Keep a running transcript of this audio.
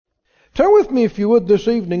Turn with me, if you would, this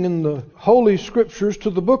evening in the Holy Scriptures to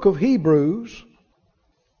the book of Hebrews.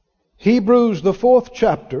 Hebrews, the 4th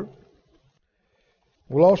chapter.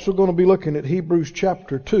 We're also going to be looking at Hebrews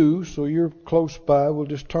chapter 2, so you're close by. We'll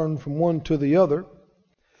just turn from one to the other.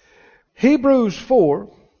 Hebrews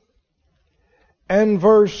 4 and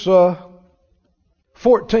verse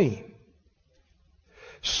 14.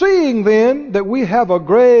 Seeing then that we have a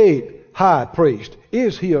great high priest.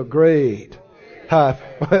 Is he a great high?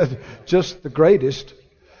 Just the greatest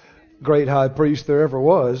great high priest there ever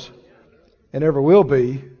was and ever will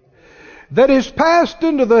be. That is passed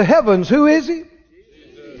into the heavens. Who is he?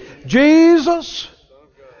 Jesus,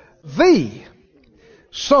 the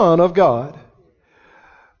Son of God.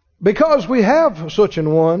 Because we have such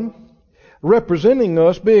an one representing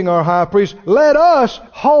us, being our high priest, let us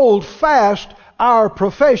hold fast our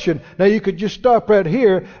profession. Now you could just stop right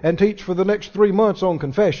here and teach for the next 3 months on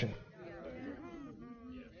confession.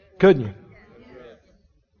 Couldn't you?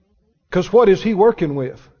 Because what is he working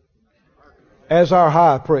with as our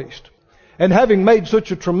high priest? And having made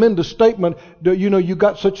such a tremendous statement, you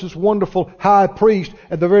got such this wonderful high priest,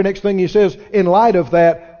 and the very next thing he says, in light of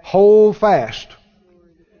that, hold fast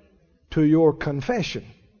to your confession.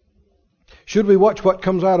 Should we watch what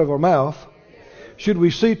comes out of our mouth? Should we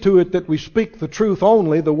see to it that we speak the truth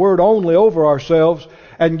only, the word only over ourselves,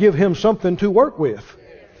 and give him something to work with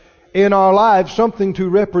in our lives, something to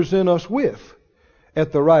represent us with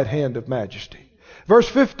at the right hand of majesty? Verse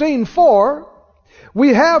 15, for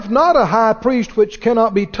we have not a high priest which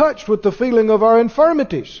cannot be touched with the feeling of our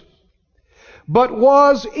infirmities, but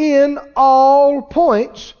was in all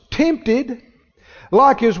points tempted,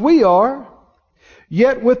 like as we are,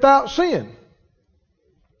 yet without sin.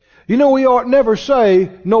 You know, we ought never say,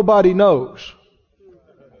 nobody knows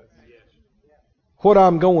what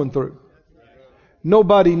I'm going through.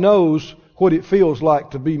 Nobody knows what it feels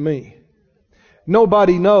like to be me.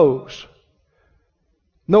 Nobody knows.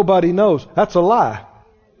 Nobody knows. That's a lie.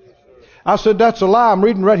 I said that's a lie. I'm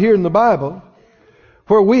reading right here in the Bible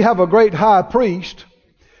where we have a great high priest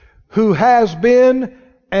who has been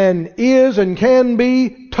and is and can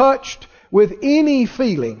be touched with any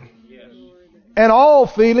feeling and all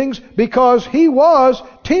feelings, because he was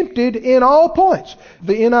tempted in all points.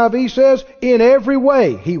 The NIV says in every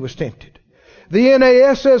way he was tempted. The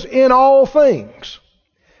NAS says in all things.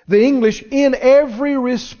 The English, in every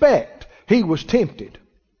respect he was tempted.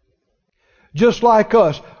 Just like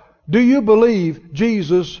us. Do you believe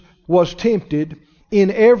Jesus was tempted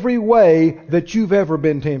in every way that you've ever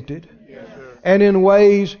been tempted? Yes, sir. And in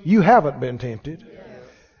ways you haven't been tempted? Yes.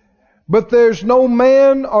 But there's no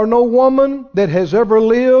man or no woman that has ever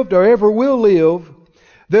lived or ever will live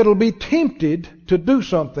that'll be tempted to do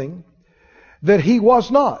something that he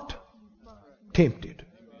was not tempted.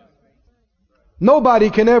 Nobody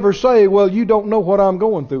can ever say, well, you don't know what I'm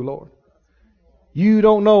going through, Lord. You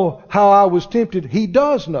don't know how I was tempted. He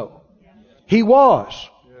does know. He was.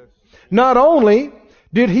 Not only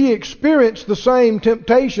did he experience the same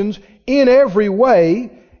temptations in every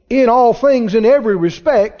way, in all things, in every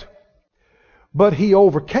respect, but he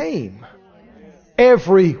overcame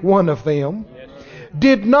every one of them,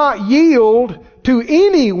 did not yield to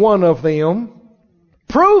any one of them,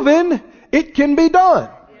 proving it can be done.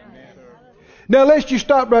 Now, lest you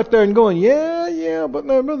stop right there and going, yeah, but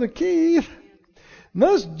now, Brother Keith,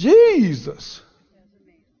 that's Jesus.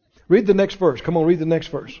 Read the next verse. Come on, read the next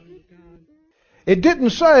verse. It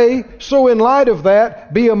didn't say, so in light of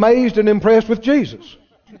that, be amazed and impressed with Jesus.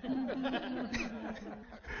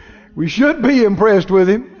 We should be impressed with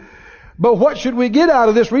him. But what should we get out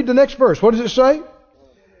of this? Read the next verse. What does it say?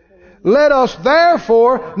 Let us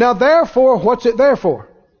therefore, now therefore, what's it there for?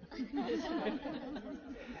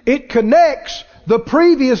 It connects the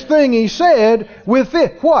previous thing he said with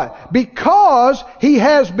it. What? Because he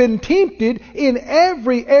has been tempted in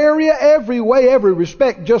every area, every way, every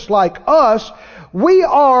respect, just like us, we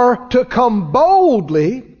are to come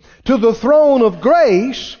boldly to the throne of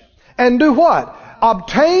grace and do what?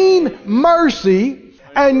 Obtain mercy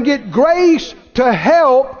and get grace to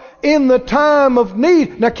help in the time of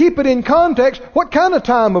need. Now keep it in context. What kind of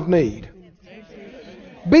time of need?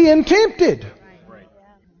 Being tempted.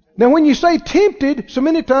 Now when you say tempted, so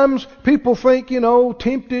many times people think,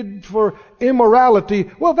 tempted for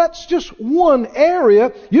immorality. Well, that's just one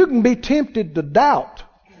area. You can be tempted to doubt.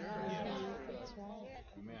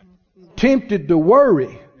 Tempted to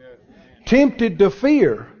worry. Tempted to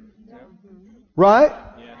fear. Right?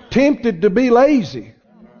 Tempted to be lazy.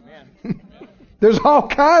 There's all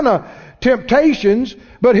kind of temptations.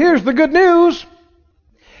 But here's the good news.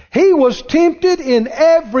 He was tempted in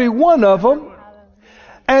every one of them,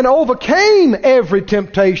 and overcame every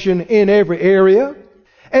temptation in every area,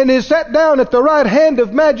 and is sat down at the right hand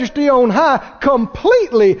of majesty on high,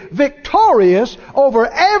 completely victorious over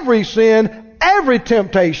every sin, every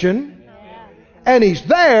temptation, and He's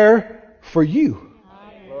there for you.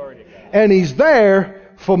 And He's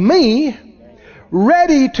there for me,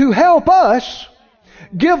 ready to help us,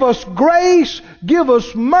 give us grace, give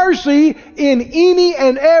us mercy in any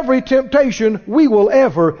and every temptation we will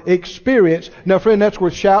ever experience. Now, friend, that's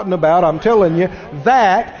worth shouting about. I'm telling you,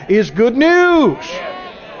 that is good news.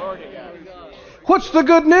 What's the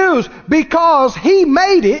good news? Because He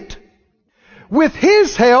made it. With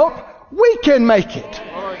His help, we can make it.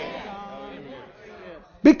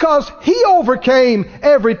 Because He overcame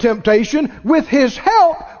every temptation, with His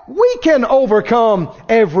help, we can overcome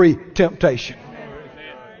every temptation.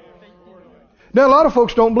 Now, a lot of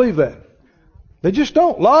folks don't believe that. They just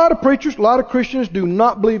don't. A lot of preachers, a lot of Christians do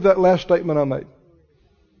not believe that last statement I made.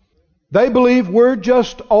 They believe we're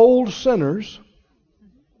just old sinners,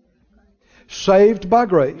 saved by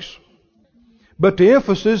grace. But the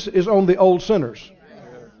emphasis is on the old sinners.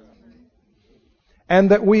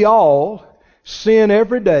 And that we all sin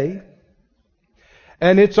every day,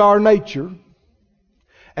 and it's our nature,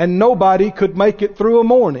 and nobody could make it through a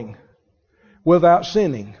morning without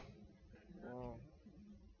sinning.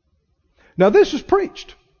 Now, this is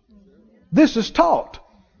preached. This is taught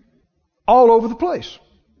all over the place.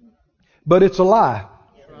 But it's a lie.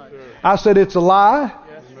 I said it's a lie.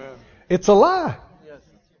 It's a lie.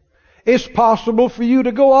 It's possible for you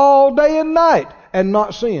to go all day and night and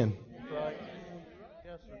not sin.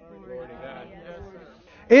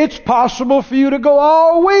 It's possible for you to go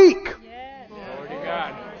all week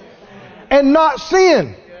and not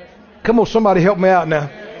sin. Come on, somebody help me out now.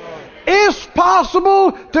 It's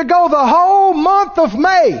possible to go the whole month of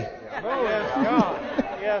May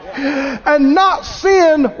and not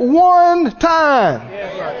sin one time.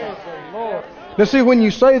 Now see, when you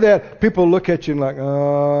say that, people look at you and like,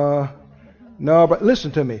 no, but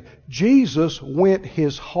listen to me. Jesus went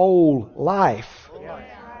His whole life.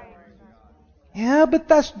 Yeah, but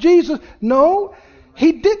that's Jesus. No,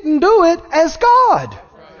 He didn't do it as God.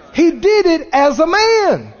 He did it as a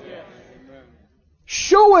man.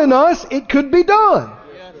 Showing us it could be done.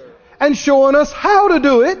 And showing us how to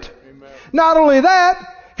do it. Not only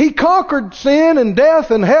that, He conquered sin and death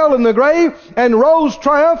and hell and the grave and rose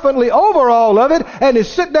triumphantly over all of it and is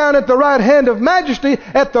sit down at the right hand of majesty,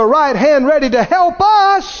 at the right hand ready to help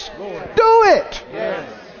us do it.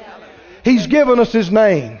 He's given us His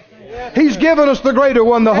name. He's given us the greater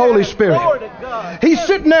one, the Holy Spirit. He's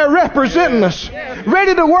sitting there representing us,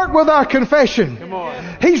 ready to work with our confession.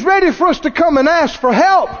 He's ready for us to come and ask for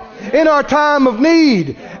help in our time of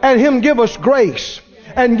need, and Him give us grace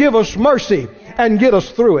and give us mercy and get us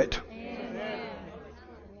through it.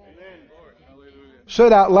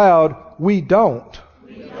 Said out loud, we don't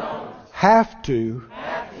have to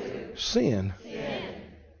sin.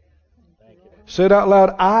 Said out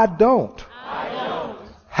loud, I don't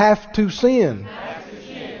have to sin.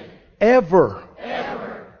 Ever.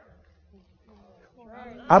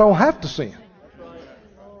 I don't have to sin.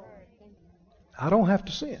 I don't have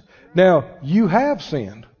to sin. Now, you have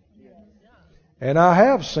sinned. And I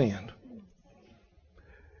have sinned.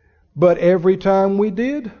 But every time we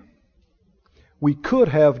did, we could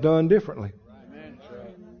have done differently.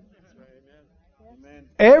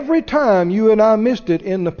 Every time you and I missed it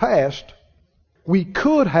in the past, we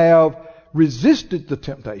could have resisted the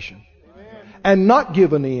temptation and not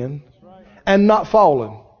given in and not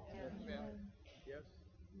fallen.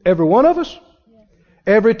 Every one of us.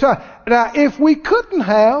 Every time. Now, if we couldn't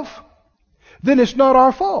have, then it's not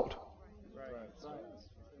our fault.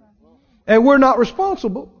 And we're not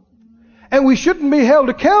responsible. And we shouldn't be held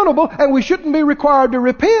accountable, and we shouldn't be required to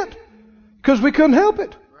repent because we couldn't help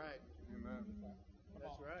it.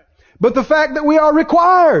 But the fact that we are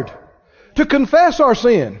required to confess our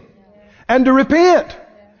sin and to repent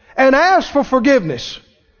and ask for forgiveness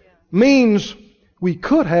means we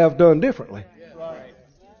could have done differently.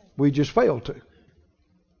 We just failed to.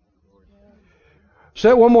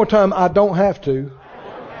 Say it one more time. I don't have to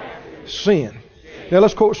sin. Now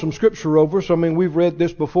let's quote some scripture over us. I mean, we've read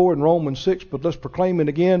this before in Romans 6, but let's proclaim it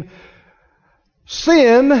again.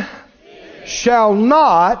 Sin shall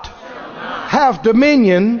not have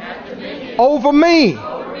dominion over me.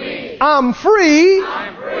 I'm free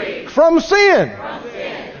from sin.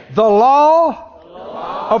 The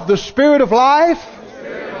law of the Spirit of life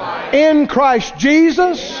in Christ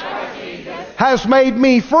Jesus has made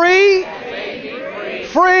me free.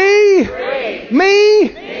 Free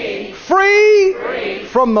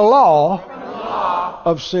from the law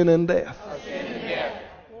of sin and death.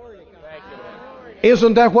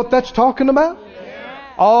 Isn't that what that's talking about?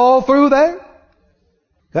 All through there.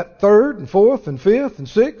 That 3rd and 4th and 5th and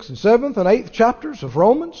 6th and 7th and 8th chapters of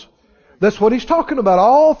Romans. That's what he's talking about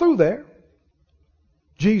all through there.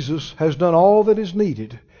 Jesus has done all that is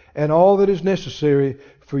needed and all that is necessary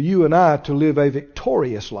for you and I to live a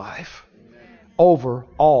victorious life over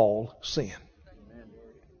all sin.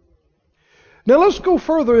 Now let's go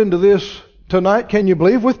further into this tonight. Can you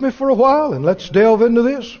believe with me for a while? And let's delve into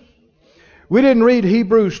this. We didn't read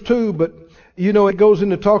Hebrews 2, but you know it goes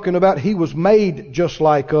into talking about he was made just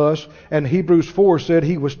like us, and Hebrews 4 said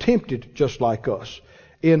he was tempted just like us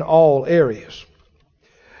in all areas.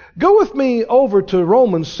 Go with me over to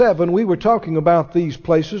Romans 7. We were talking about these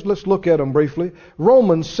places. Let's look at them briefly.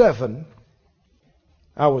 Romans 7.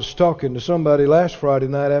 I was talking to somebody last Friday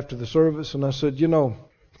night after the service, and I said, you know,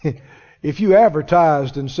 if you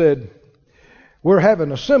advertised and said, we're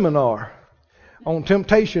having a seminar on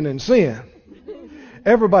temptation and sin,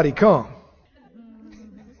 everybody come.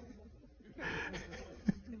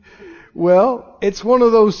 Well, it's one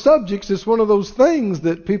of those subjects, it's one of those things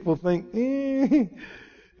that people think,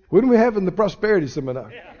 when are we having the prosperity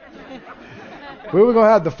seminar? When are we going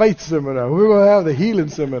to have the faith seminar? When are we going to have the healing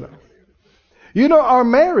seminar? You know, our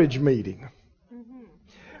marriage meeting,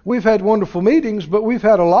 we've had wonderful meetings, but we've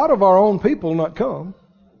had a lot of our own people not come.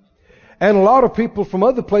 And a lot of people from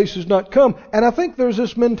other places not come. And I think there's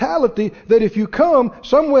this mentality that if you come,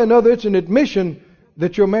 some way or another, it's an admission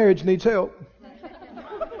that your marriage needs help.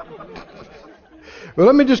 Well,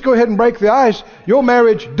 let me just go ahead and break the ice. Your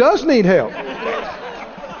marriage does need help.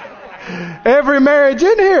 Every marriage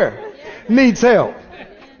in here needs help.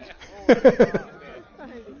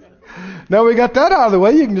 Now we got that out of the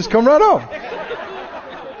way, you can just come right on.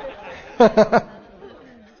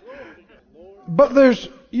 But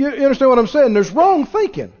you understand what I'm saying? There's wrong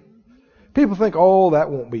thinking. People think, oh, that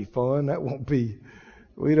won't be fun. That won't be,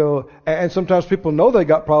 and sometimes people know they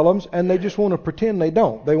got problems and they just want to pretend they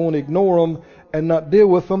don't. They want to ignore them and not deal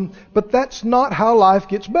with them. But that's not how life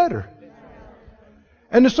gets better.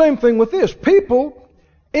 And the same thing with this. People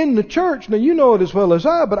in the church, now you know it as well as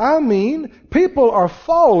I, but I mean, people are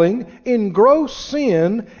falling in gross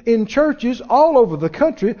sin in churches all over the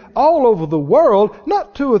country, all over the world,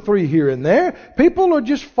 not 2 or 3 here and there. People are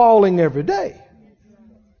just falling every day.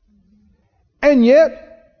 And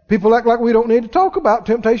yet, people act like we don't need to talk about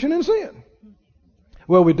temptation and sin.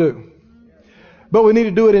 Well, we do. But we need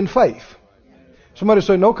to do it in faith. Somebody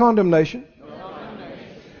say, no condemnation. No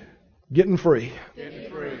condemnation. Getting free. Getting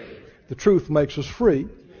free. The truth makes us free.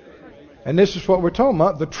 And this is what we're talking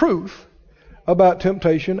about, the truth about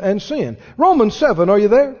temptation and sin. Romans 7, are you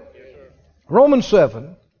there? Yes, sir. Romans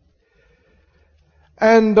 7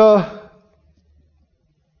 and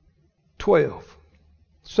 12.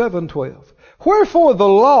 7:12. Wherefore the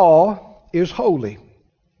law is holy,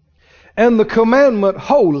 and the commandment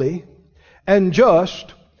holy and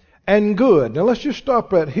just and good. Now let's just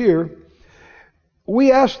stop right here.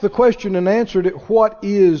 We asked the question and answered it, what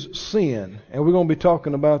is sin? And we're going to be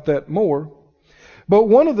talking about that more. But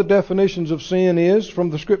one of the definitions of sin is,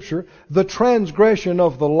 from the Scripture, the transgression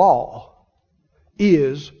of the law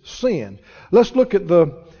is sin. Let's look at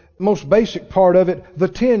the most basic part of it, the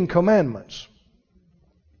 10 Commandments.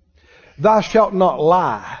 Thou shalt not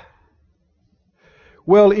lie.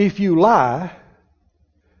 Well, if you lie,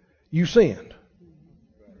 you sinned.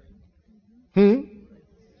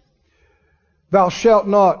 Thou shalt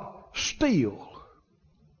not steal.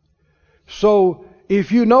 So,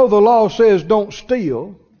 if you know the law says don't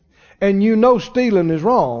steal, and you know stealing is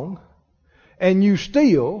wrong, and you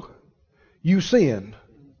steal, you sinned.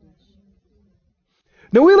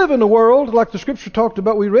 Now we live in a world, like the Scripture talked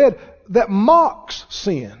about, we read, that mocks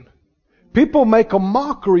sin. People make a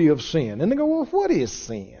mockery of sin. And they go, well, what is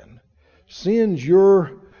sin? Sin's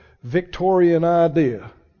your Victorian idea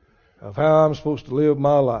of how I'm supposed to live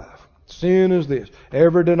my life. Sin is this.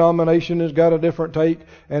 Every denomination has got a different take,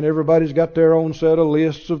 and everybody's got their own set of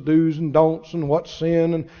lists of do's and don'ts, and what's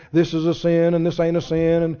sin, and this is a sin, and this ain't a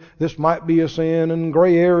sin, and this might be a sin, and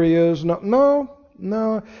gray areas. No.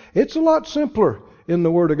 It's a lot simpler in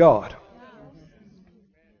the Word of God.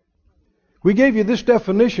 We gave you this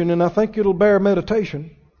definition, and I think it'll bear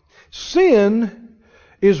meditation. Sin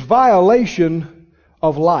is violation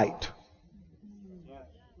of light.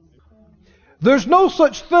 There's no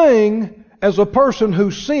such thing as a person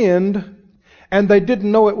who sinned and they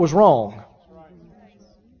didn't know it was wrong.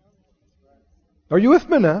 Are you with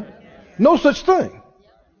me now? No such thing.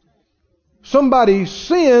 Somebody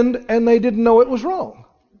sinned and they didn't know it was wrong.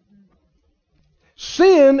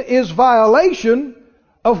 Sin is violation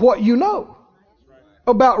of what you know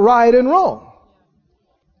about right and wrong.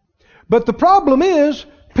 But the problem is,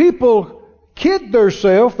 people kid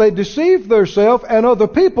themselves, they deceive themselves, and other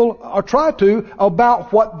people try to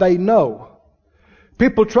about what they know.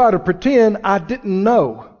 People try to pretend I didn't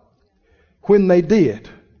know when they did.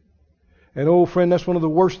 And old friend, that's one of the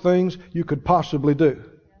worst things you could possibly do.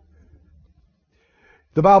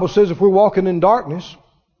 The Bible says if we're walking in darkness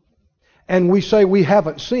and we say we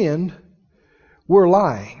haven't sinned, we're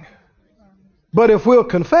lying. But if we'll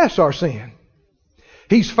confess our sin,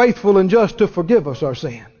 He's faithful and just to forgive us our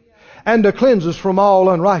sin and to cleanse us from all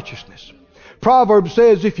unrighteousness. Proverbs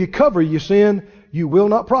says if you cover your sin, you will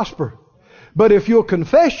not prosper. But if you'll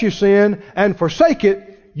confess your sin and forsake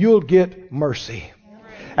it, you'll get mercy.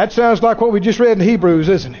 That sounds like what we just read in Hebrews,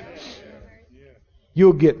 isn't it?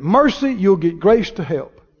 You'll get mercy, you'll get grace to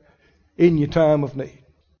help in your time of need.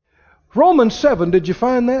 Romans 7, did you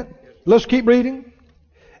find that? Let's keep reading.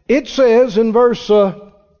 It says in verse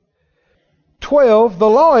 12, the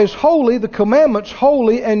law is holy, the commandments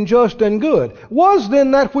holy and just and good. Was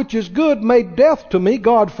then that which is good made death to me?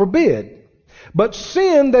 God forbid. But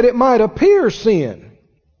sin that it might appear sin.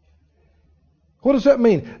 What does that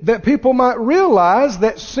mean? That people might realize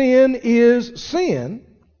that sin is sin.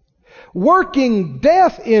 Working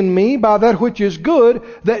death in me by that which is good,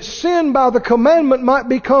 that sin by the commandment might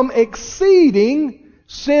become exceeding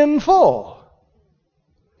sinful.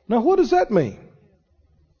 Now what does that mean?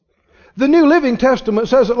 The New Living Testament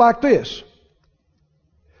says it like this.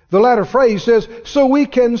 The latter phrase says, so we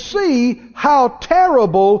can see how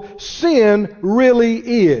terrible sin really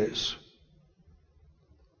is.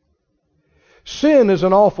 Sin is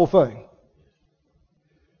an awful thing.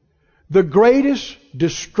 The greatest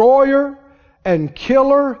destroyer and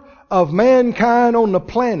killer of mankind on the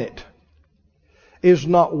planet is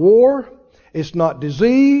not war, it's not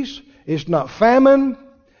disease, it's not famine,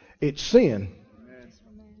 it's sin.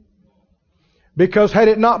 Because had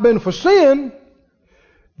it not been for sin,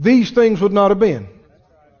 these things would not have been.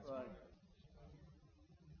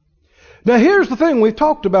 Now here's the thing, we've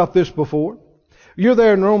talked about this before. You're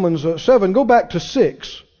there in Romans 7. Go back to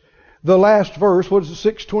 6. The last verse, what is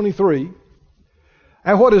it, 6:23?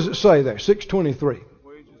 And what does it say there? 6:23.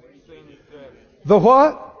 The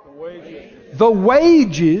what? The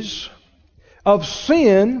wages of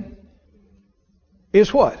sin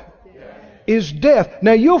is what? Is death.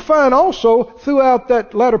 Now you'll find also throughout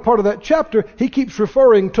that latter part of that chapter, he keeps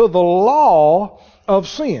referring to the law of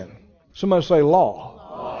sin. Somebody say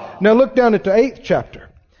law. Now look down at the 8th chapter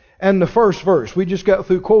and the first verse. We just got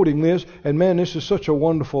through quoting this, and man, this is such a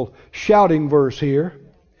wonderful shouting verse here.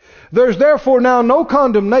 There's therefore now no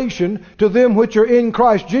condemnation to them which are in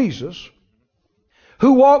Christ Jesus,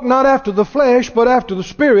 who walk not after the flesh, but after the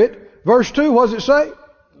Spirit. Verse 2, what does it say?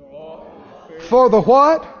 For the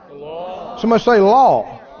what? Somebody say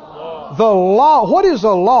law. The law. What is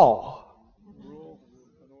a law?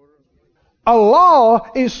 A law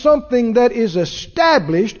is something that is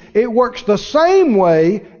established. It works the same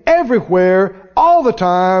way everywhere, all the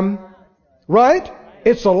time. Right?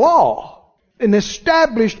 It's a law. An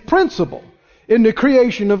established principle in the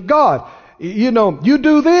creation of God. You know, you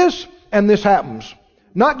do this and this happens.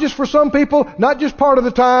 Not just for some people, not just part of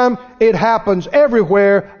the time. It happens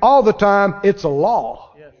everywhere, all the time. It's a law.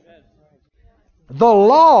 The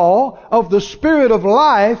law of the Spirit of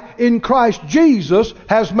life in Christ Jesus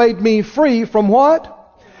has made me free from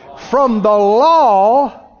what? From the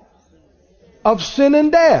law of sin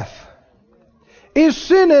and death. Is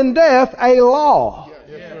sin and death a law?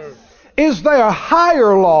 Yes. Is there a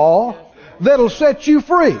higher law that'll set you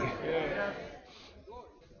free? Yes.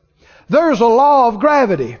 There's a law of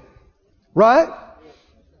gravity, right?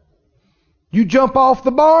 You jump off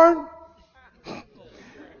the barn,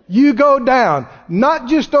 you go down. Not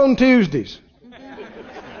just on Tuesdays.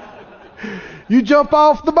 You jump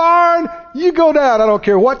off the barn, you go down. I don't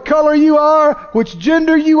care what color you are, which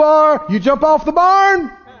gender you are, you jump off the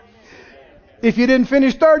barn. If you didn't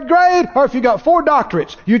finish 3rd grade, or if you got 4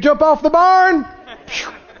 doctorates, you jump off the barn.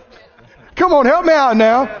 Come on, help me out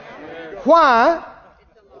now. Why?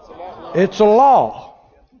 It's a law.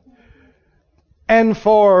 And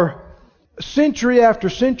for century after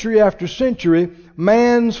century after century,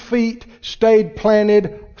 man's feet stayed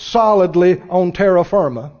planted solidly on terra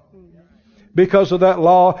firma because of that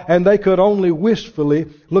law, and they could only wistfully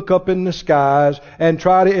look up in the skies and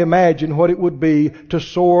try to imagine what it would be to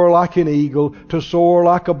soar like an eagle, to soar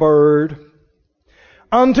like a bird,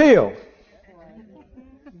 until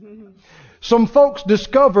some folks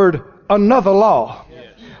discovered another law.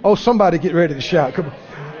 Oh, somebody get ready to shout. Come on.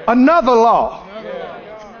 Another law.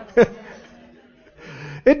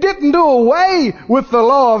 It didn't do away with the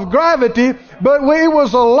law of gravity, But it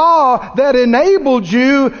was a law that enabled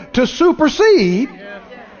you to supersede.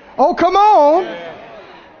 Oh, come on.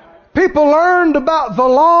 People learned about the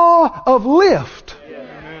law of lift.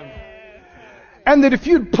 And that if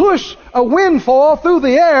you'd push a windfall through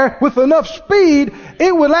the air with enough speed,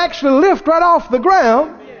 it would actually lift right off the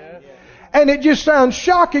ground. And it just sounds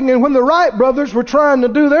shocking. And when the Wright brothers were trying to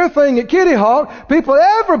do their thing at Kitty Hawk,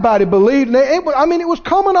 everybody believed. It was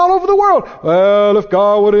common all over the world. Well, if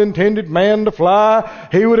God would have intended man to fly,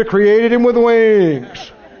 He would have created him with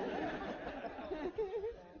wings.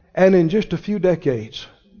 And in just a few decades,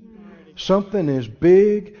 something as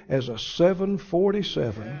big as a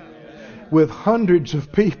 747 with hundreds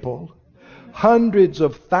of people, hundreds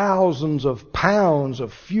of thousands of pounds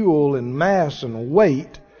of fuel and mass and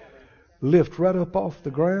weight lift right up off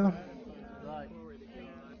the ground.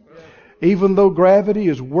 Even though gravity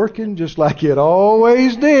is working just like it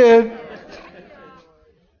always did,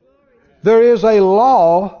 there is a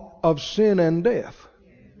law of sin and death.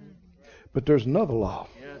 But there's another law.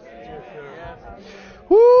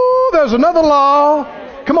 Woo, there's another law.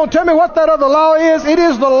 Come on, tell me what that other law is. It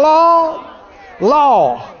is the law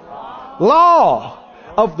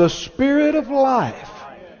of the Spirit of life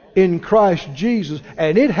in Christ Jesus.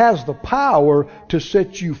 And it has the power to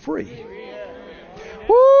set you free.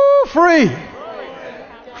 Woo, free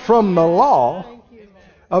from the law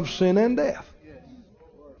of sin and death.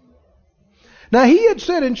 Now, he had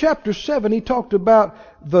said in chapter 7, he talked about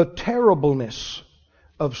the terribleness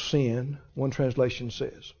of sin, one translation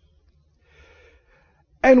says.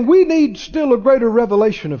 And we need still a greater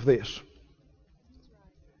revelation of this.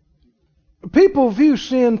 People view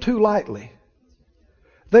sin too lightly.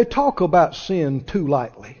 They talk about sin too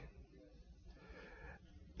lightly.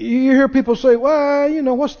 You hear people say,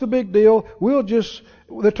 well, what's the big deal?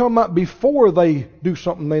 They're talking about before they do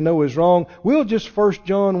something they know is wrong. We'll just 1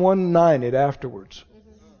 John 1:9 it afterwards.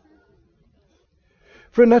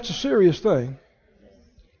 Friend, that's a serious thing.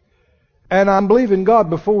 And I'm believing God,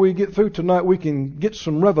 before we get through tonight, we can get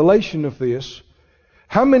some revelation of this.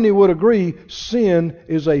 How many would agree sin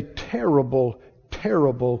is a terrible,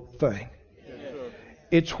 terrible thing? Yes.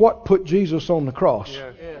 It's what put Jesus on the cross.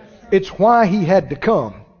 Yes. It's why He had to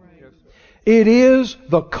come. Yes. It is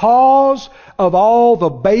the cause of all the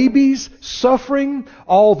babies suffering,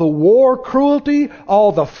 all the war cruelty,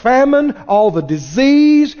 all the famine, all the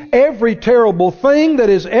disease, every terrible thing that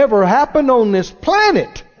has ever happened on this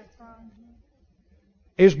planet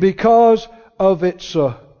is because of its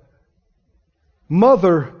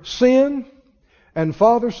mother sin and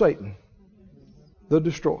father Satan, the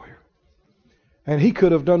destroyer. And he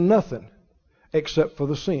could have done nothing except for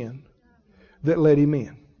the sin that led him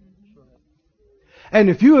in. And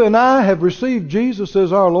if you and I have received Jesus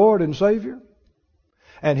as our Lord and Savior,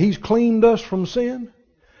 and He's cleaned us from sin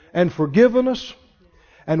and forgiven us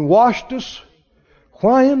and washed us,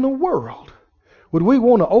 why in the world would we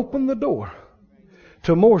want to open the door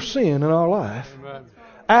to more sin in our life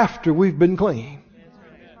after we've been clean?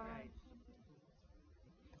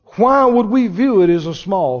 Why would we view it as a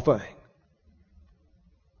small thing?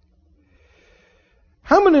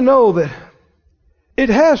 How many know that it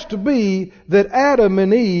has to be that Adam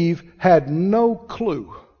and Eve had no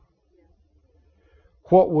clue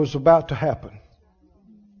what was about to happen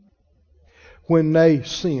when they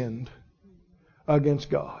sinned against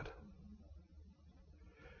God?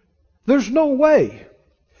 There's no way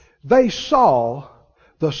they saw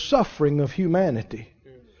the suffering of humanity.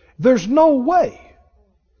 There's no way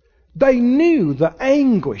they knew the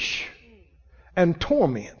anguish and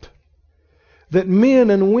torment that men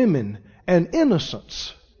and women and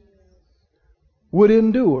innocents would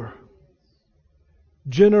endure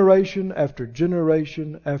generation after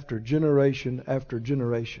generation after generation after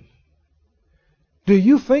generation. Do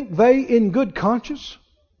you think they, in good conscience,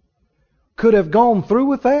 could have gone through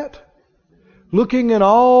with that? Looking in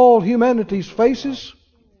all humanity's faces?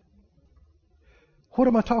 What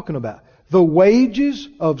am I talking about? The wages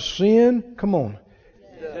of sin, come on,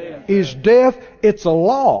 is death. It's a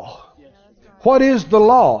law. What is the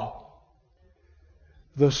law?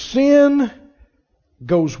 The sin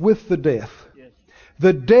goes with the death.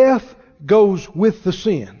 The death goes with the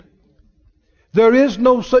sin. There is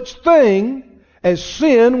no such thing as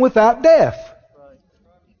sin without death.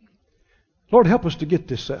 Lord, help us to get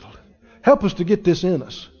this settled. Help us to get this in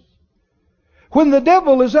us. When the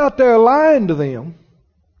devil is out there lying to them,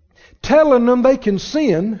 telling them they can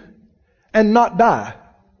sin and not die,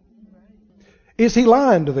 is he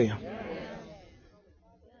lying to them?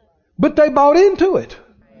 But they bought into it,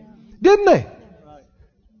 didn't they?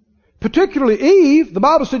 Particularly Eve, the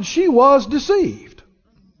Bible said she was deceived.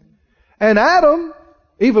 And Adam,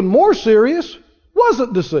 even more serious,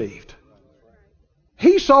 wasn't deceived.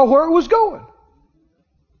 He saw where it was going.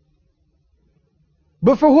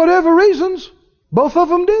 But for whatever reasons, both of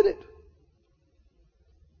them did it.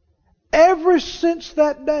 Ever since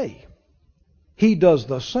that day, he does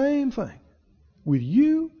the same thing with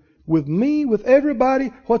you, with me, with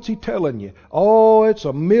everybody. What's he telling you? Oh, it's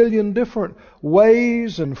a million different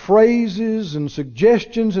ways and phrases and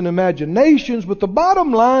suggestions and imaginations, but the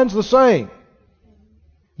bottom line's the same.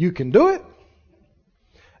 You can do it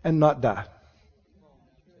and not die.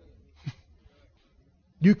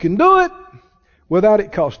 You can do it without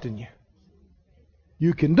it costing you.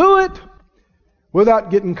 You can do it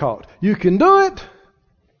without getting caught. You can do it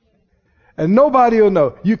and nobody will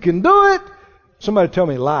know. You can do it. Somebody tell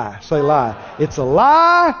me lie. Say lie. It's a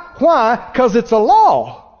lie. Why? Because it's a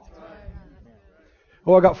law.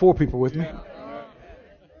 Oh, I got 4 people with me.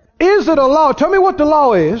 Is it a law? Tell me what the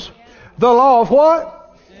law is. The law of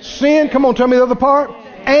what? Sin. Come on, tell me the other part.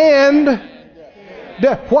 And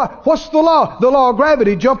death. What's the law? The law of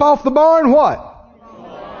gravity. Jump off the barn. What?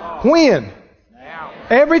 When?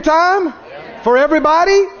 Every time? For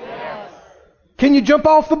everybody? Can you jump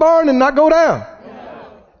off the barn and not go down?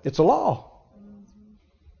 It's a law.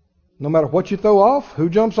 No matter what you throw off, who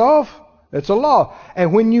jumps off, it's a law.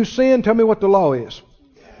 And when you sin, tell me what the law is.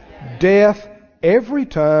 Death every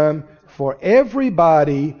time, for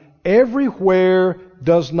everybody, everywhere,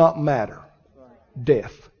 does not matter.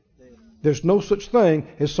 Death. There's no such thing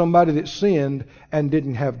as somebody that sinned and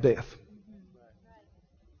didn't have death.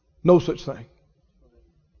 No such thing.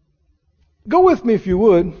 Go with me, if you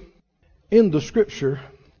would, in the Scripture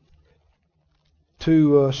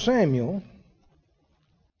to Samuel.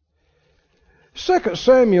 2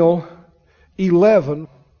 Samuel 11.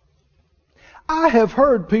 I have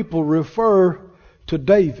heard people refer to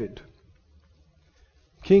David,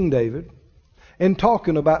 King David, in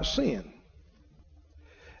talking about sin.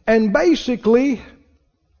 And basically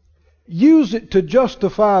use it to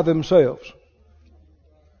justify themselves.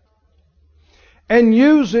 And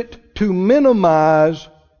use it to minimize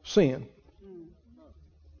sin.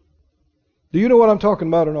 Do you know what I'm talking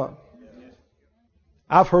about or not?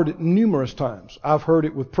 I've heard it numerous times. I've heard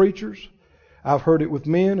it with preachers. I've heard it with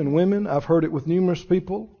men and women. I've heard it with numerous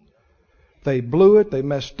people. They blew it. They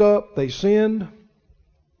messed up. They sinned.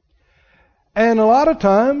 And a lot of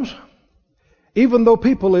times, even though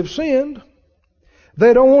people have sinned,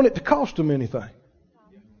 they don't want it to cost them anything.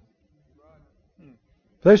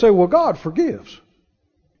 They say, well, God forgives.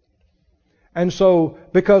 And so,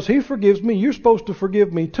 because He forgives me, you're supposed to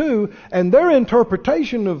forgive me too. And their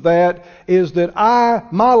interpretation of that is that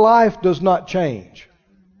my life does not change.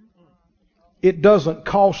 It doesn't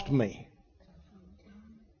cost me.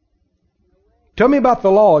 Tell me about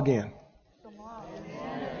the law again.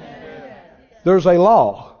 There's a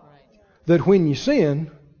law that when you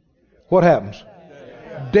sin, what happens?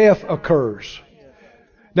 Death occurs.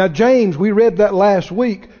 Now James, we read that last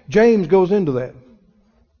week. James goes into that.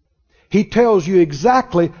 He tells you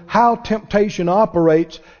exactly how temptation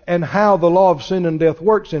operates and how the law of sin and death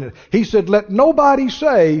works in it. He said, let nobody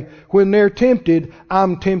say when they're tempted,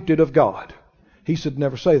 I'm tempted of God. He said,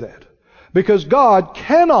 never say that. Because God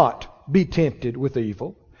cannot be tempted with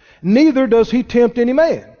evil. Neither does He tempt any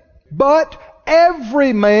man. But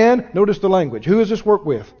every man, notice the language. Who does this work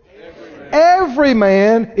with? Every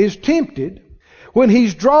man is tempted when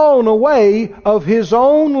he's drawn away of his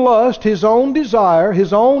own lust, his own desire,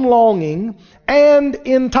 his own longing, and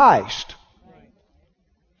enticed.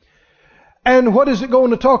 And what is it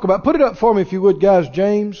going to talk about? Put it up for me if you would, guys.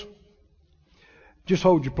 James. Just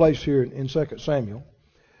hold your place here in 2 Samuel.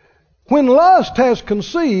 When lust has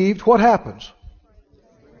conceived, what happens?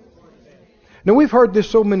 Now we've heard this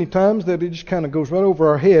so many times that it just kind of goes right over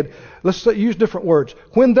our head. Let's use different words.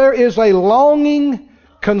 When there is a longing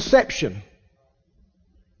conception.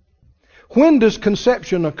 When does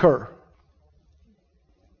conception occur?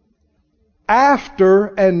 After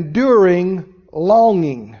and during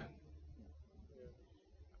longing.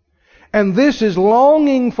 And this is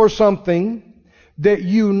longing for something that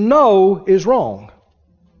you know is wrong.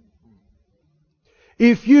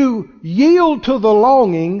 If you yield to the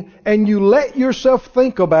longing and you let yourself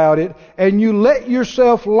think about it and you let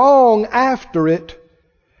yourself long after it,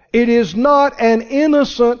 it is not an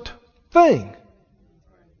innocent thing.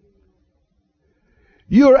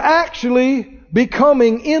 You're actually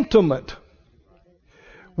becoming intimate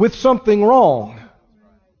with something wrong.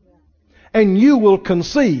 And you will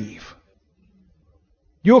conceive.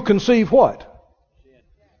 You'll conceive what?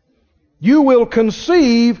 You will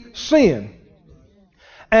conceive sin.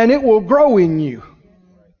 And it will grow in you.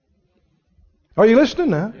 Are you listening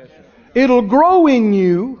now? It'll grow in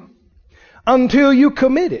you until you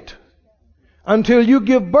commit it, until you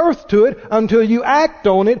give birth to it, until you act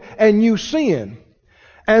on it and you sin.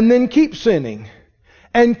 And then keep sinning.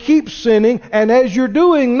 And keep sinning. And as you're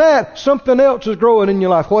doing that, something else is growing in your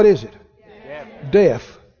life. What is it?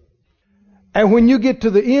 Death. And when you get to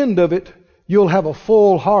the end of it, you'll have a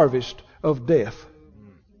full harvest of death.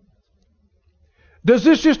 Does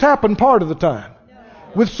this just happen part of the time?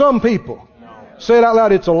 With some people. Say it out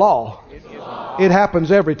loud, it's a law. It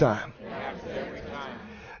happens every time.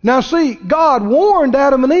 Now see, God warned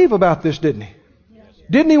Adam and Eve about this, didn't He?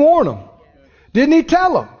 Didn't He warn them? Didn't He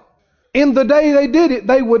tell them? In the day they did it,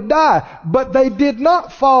 they would die. But they did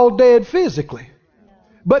not fall dead physically.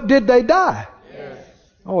 But did they die?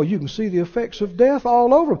 Oh, you can see the effects of death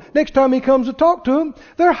all over them. Next time He comes to talk to them,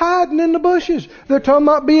 they're hiding in the bushes. They're talking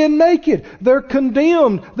about being naked. They're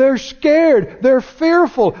condemned. They're scared. They're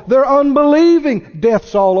fearful. They're unbelieving.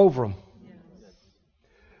 Death's all over them.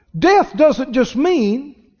 Death doesn't just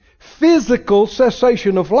mean physical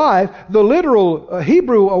cessation of life. The literal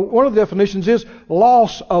Hebrew, one of the definitions is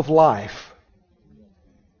loss of life.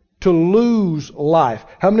 To lose life.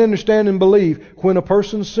 How many understand and believe when a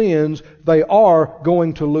person sins, they are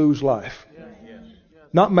going to lose life?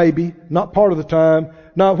 Not maybe, not part of the time.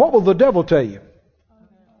 Now, what will the devil tell you?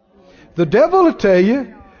 The devil will tell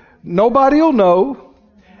you, nobody will know,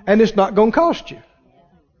 and it's not going to cost you.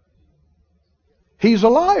 He's a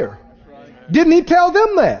liar. Didn't he tell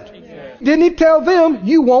them that? Didn't he tell them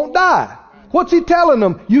you won't die? What's he telling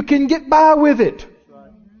them? You can get by with it.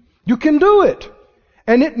 You can do it.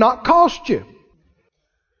 And it not cost you.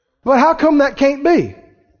 But how come that can't be?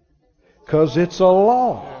 Because it's a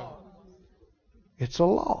law. It's a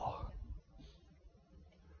law.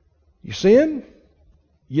 You sin,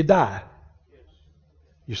 you die.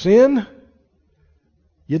 You sin,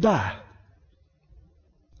 you die.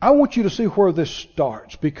 I want you to see where this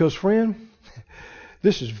starts because, friend,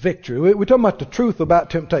 this is victory. We're talking about the truth about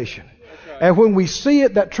temptation. And when we see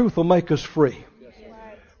it, that truth will make us free.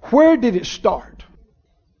 Where did it start?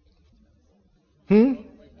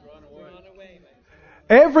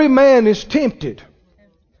 Every man is tempted.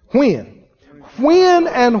 When? When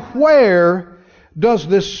and where does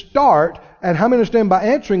this start? And how many understand by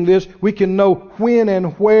answering this, we can know when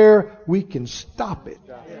and where we can stop it.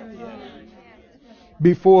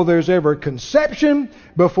 Before there's ever conception,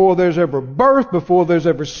 before there's ever birth, before there's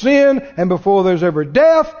ever sin, and before there's ever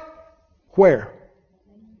death. Where?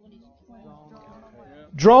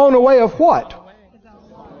 Drawn away of what?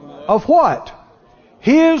 Of what?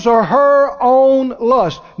 His or her own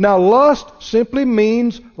lust. Now lust simply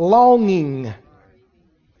means longing.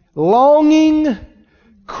 Longing,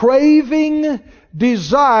 craving,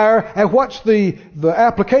 desire. And what's the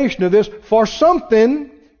application of this? For something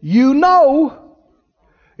you know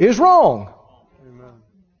is wrong. Amen.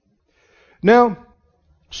 Now,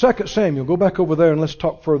 2 Samuel, go back over there and let's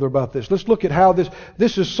talk further about this. Let's look at how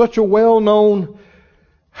this is such a well-known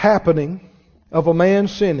happening of a man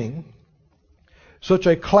sinning. Such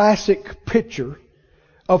a classic picture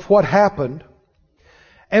of what happened.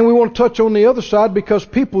 And we want to touch on the other side because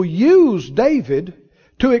people use David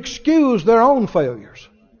to excuse their own failures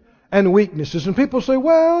and weaknesses. And people say,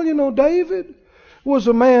 well, you know, David was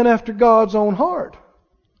a man after God's own heart.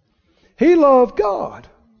 He loved God.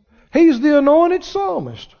 He's the anointed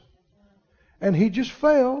psalmist. And he just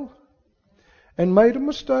fell and made a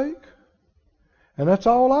mistake. And that's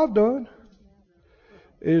all I've done.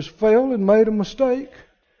 Is failed and made a mistake,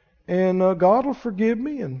 and God will forgive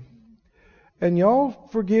me, and y'all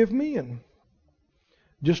forgive me, and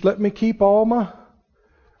just let me keep all my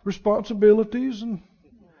responsibilities and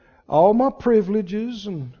all my privileges,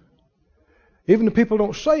 and even if people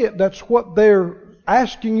don't say it, that's what they're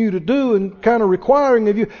asking you to do and kind of requiring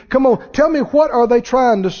of you. Come on, tell me, what are they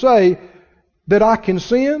trying to say? That I can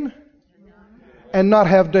sin and not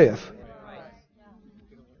have death?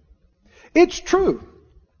 It's true.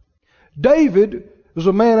 David was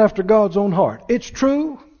a man after God's own heart. It's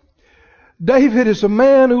true. David is a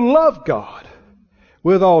man who loved God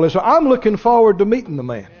with all his heart. I'm looking forward to meeting the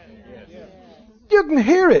man. You can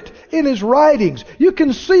hear it in his writings. You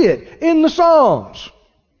can see it in the Psalms.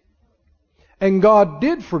 And God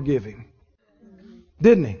did forgive him.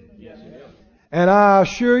 Didn't He? And I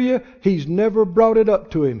assure you, He's never brought it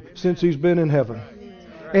up to him since he's been in heaven.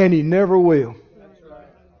 And He never will.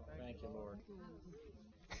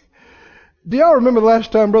 Do y'all remember the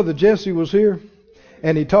last time Brother Jesse was here?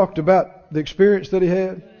 And he talked about the experience that he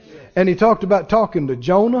had? And he talked about talking to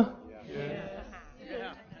Jonah?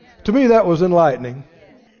 To me that was enlightening.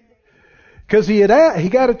 Because he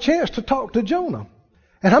got a chance to talk to Jonah.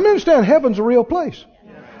 And how many understand heaven's a real place?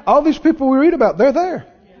 All these people we read about, they're there.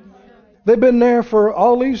 They've been there for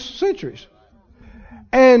all these centuries.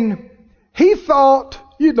 And he thought,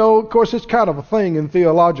 of course, it's kind of a thing in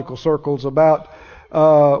theological circles about,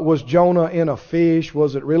 was Jonah in a fish?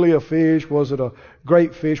 Was it really a fish? Was it a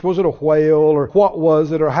great fish? Was it a whale? Or what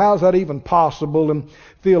was it? Or how is that even possible? And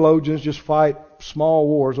theologians just fight small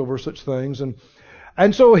wars over such things.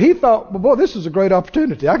 And so he thought, well, boy, this is a great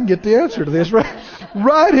opportunity. I can get the answer to this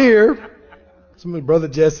right here. Somebody, Brother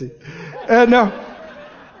Jesse. And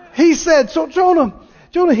he said, so Jonah,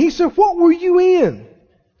 he said, what were you in?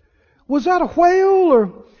 Was that a whale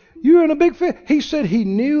or you were in a big fish? He said he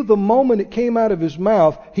knew the moment it came out of his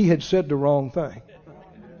mouth, he had said the wrong thing.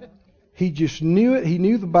 He just knew it. He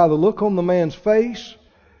knew by the look on the man's face.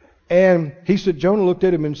 And he said, Jonah looked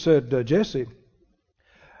at him and said, Jesse,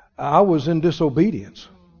 I was in disobedience.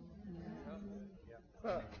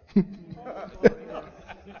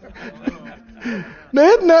 Now,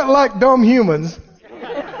 isn't that like dumb humans?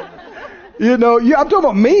 I'm talking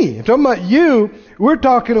about me. I'm talking about you. We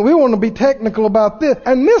want to be technical about this.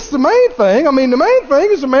 And this is the main thing. The main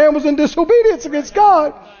thing is the man was in disobedience against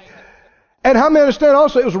God. And how many understand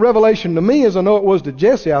also it was a revelation to me as I know it was to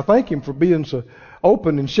Jesse. I thank him for being so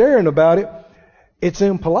open and sharing about it. It's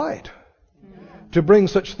impolite to bring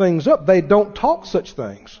such things up. They don't talk such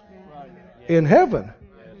things in heaven.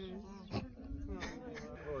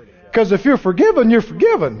 Because if you're forgiven, you're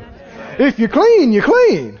forgiven. If you're clean, you're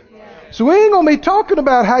clean. So we ain't going to be talking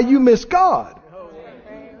about how you miss God.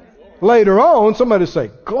 Later on, somebody say,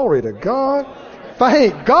 glory to God.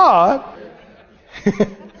 Thank God.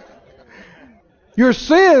 Your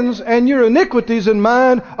sins and your iniquities in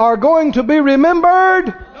mine are going to be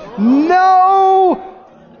remembered. No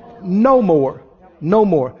more. No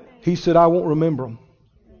more. He said, I won't remember them.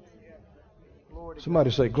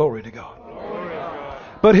 Somebody say, glory to God.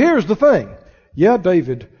 But here's the thing. Yeah,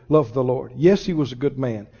 David loved the Lord. Yes, he was a good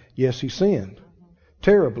man. Yes, he sinned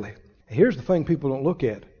terribly. Here's the thing people don't look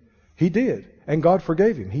at. He did. And God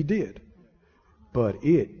forgave him. He did. But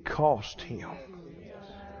it cost him.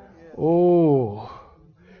 Oh,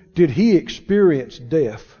 did he experience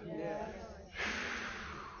death?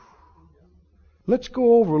 Let's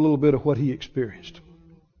go over a little bit of what he experienced.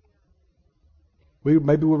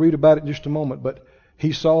 Maybe we'll read about it in just a moment, but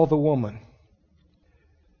he saw the woman.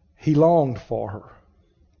 He longed for her.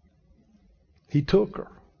 He took her.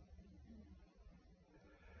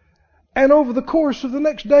 And over the course of the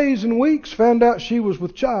next days and weeks, found out she was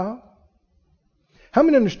with child. How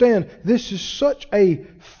many understand this is such a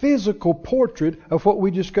physical portrait of what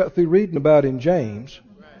we just got through reading about in James?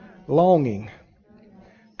 Longing,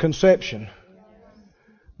 conception,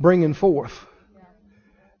 bringing forth.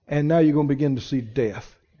 And now you're going to begin to see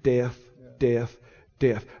death, death, death,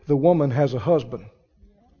 death. The woman has a husband,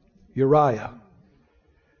 Uriah.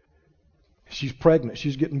 She's pregnant.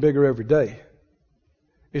 She's getting bigger every day.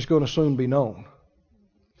 It's going to soon be known.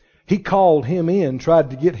 He called him in,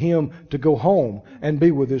 tried to get him to go home and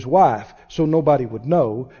be with his wife so nobody would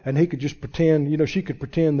know, and he could just pretend, she could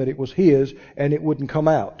pretend that it was his and it wouldn't come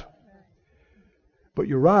out. But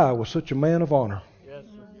Uriah was such a man of honor. Yes,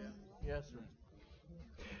 sir. Yes, sir.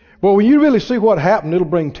 Well, when you really see what happened, it'll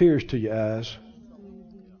bring tears to your eyes.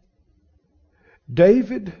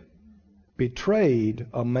 David betrayed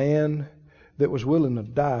a man that was willing to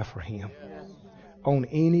die for him on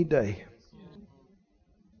any day.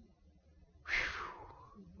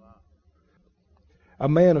 A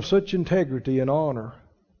man of such integrity and honor.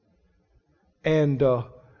 And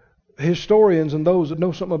historians and those that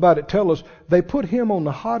know something about it tell us they put him on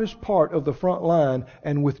the hottest part of the front line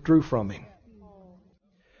and withdrew from him.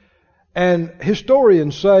 And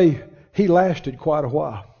historians say he lasted quite a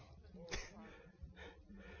while.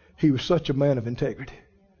 He was such a man of integrity.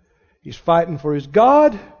 He's fighting for his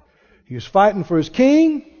God. He was fighting for his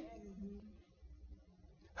king.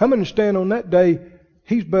 How many understand on that day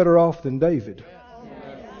he's better off than David?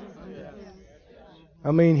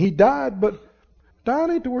 He died, but dying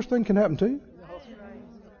ain't the worst thing that can happen to you.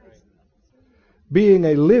 Being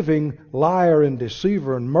a living liar and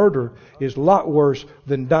deceiver and murderer is a lot worse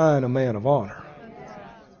than dying a man of honor.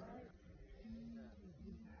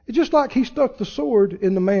 It's just like he stuck the sword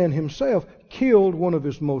in the man himself, killed one of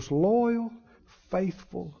his most loyal,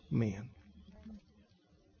 faithful men.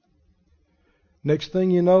 Next thing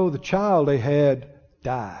you know, the child they had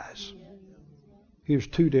dies. Here's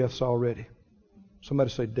 2 deaths already.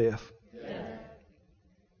 Somebody say death. Death.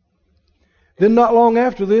 Then not long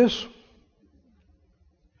after this,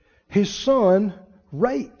 his son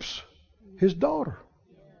rapes his daughter.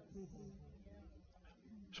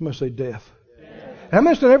 Somebody say death. Death. How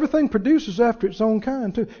much that everything produces after its own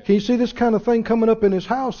kind too? Can you see this kind of thing coming up in his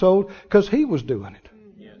household? Because he was doing it.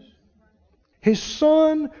 Yes. His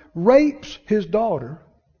son rapes his daughter.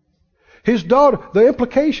 His daughter, the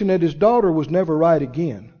implication that his daughter was never right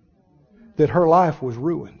again, that her life was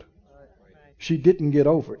ruined. She didn't get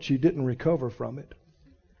over it. She didn't recover from it.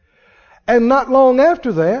 And not long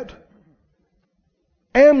after that,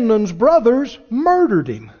 Amnon's brothers murdered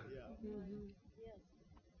him.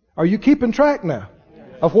 Are you keeping track now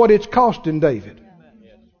of what it's costing David?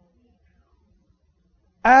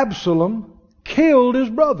 Absalom killed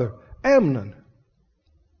his brother, Amnon.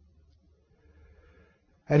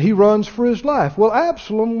 And he runs for his life. Well,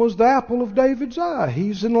 Absalom was the apple of David's eye.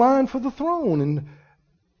 He's in line for the throne. And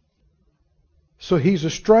so he's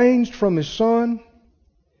estranged from his son.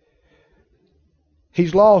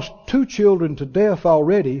 He's lost 2 children to death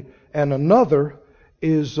already, and another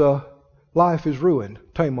is life is ruined.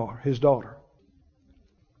 Tamar, his daughter.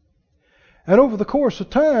 And over the course of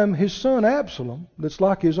time, his son Absalom, that's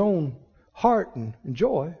like his own heart and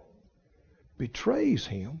joy, betrays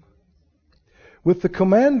him with the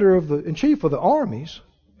commander of and chief of the armies,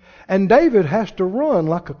 and David has to run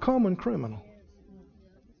like a common criminal.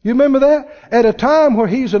 You remember that? At a time where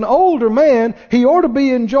he's an older man, he ought to be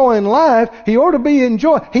enjoying life. He ought to be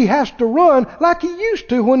enjoying. He has to run like he used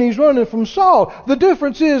to when he's running from Saul. The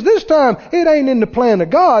difference is this time it ain't in the plan of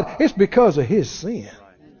God. It's because of his sin.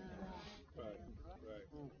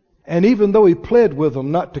 And even though he pled with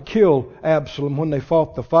them not to kill Absalom when they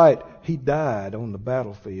fought the fight, he died on the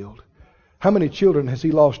battlefield. How many children has he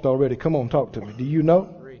lost already? Come on, talk to me. Do you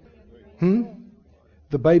know?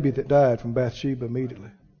 The baby that died from Bathsheba immediately.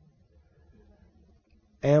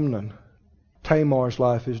 Amnon, Tamar's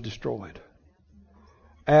life is destroyed.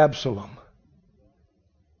 Absalom.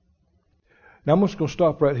 Now I'm just going to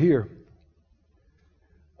stop right here.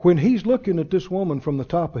 When he's looking at this woman from the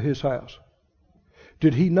top of his house,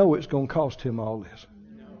 did he know it's going to cost him all this?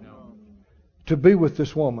 No. To be with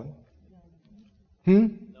this woman?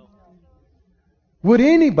 Would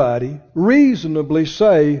anybody reasonably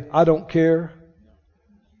say, I don't care,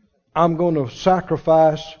 I'm going to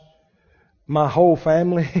sacrifice my whole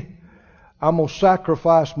family, I'm going to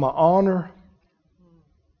sacrifice my honor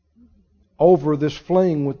over this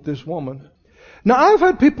fling with this woman? Now, I've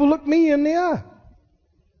had people look me in the eye.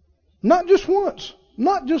 Not just once,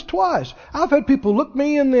 not just twice. I've had people look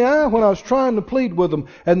me in the eye when I was trying to plead with them,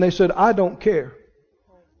 and they said, I don't care.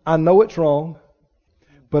 I know it's wrong,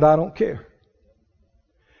 but I don't care.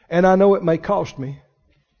 And I know it may cost me,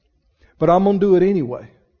 but I'm going to do it anyway.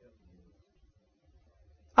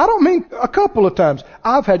 I don't mean a couple of times.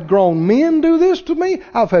 I've had grown men do this to me.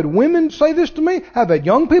 I've had women say this to me. I've had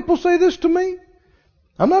young people say this to me.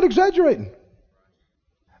 I'm not exaggerating.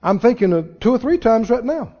 I'm thinking of 2 or 3 times right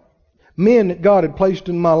now. Men that God had placed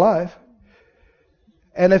in my life.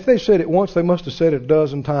 And if they said it once, they must have said it a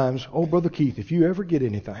dozen times. Oh, Brother Keith, if you ever get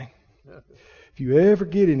anything,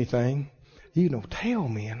 tell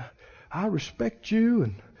me. And I respect you,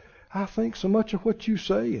 and I think so much of what you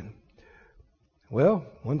say. And well,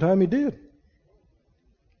 one time he did.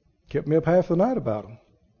 Kept me up half the night about him.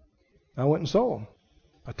 I went and saw him.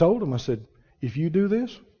 I told him, I said, if you do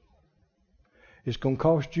this, it's going to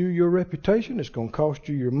cost you your reputation. It's going to cost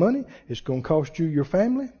you your money. It's going to cost you your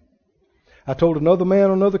family. I told another man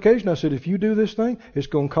on another occasion, I said, if you do this thing, it's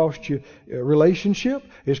going to cost you a relationship.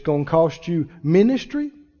 It's going to cost you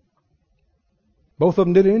ministry. Both of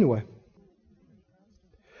them did it anyway.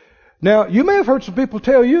 Now, you may have heard some people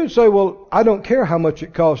tell you and say, well, I don't care how much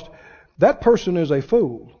it costs. That person is a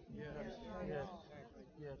fool.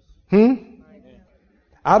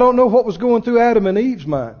 I don't know what was going through Adam and Eve's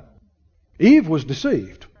mind. Eve was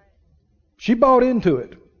deceived. She bought into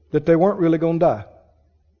it, that they weren't really going to die.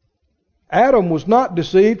 Adam was not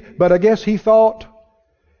deceived, but I guess he thought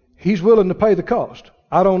he's willing to pay the cost.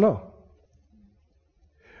 I don't know.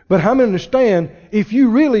 But how many understand, if you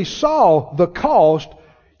really saw the cost,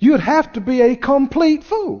 you'd have to be a complete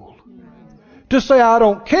fool to say, I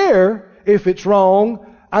don't care if it's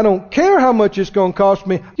wrong. I don't care how much it's going to cost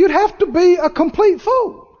me. You'd have to be a complete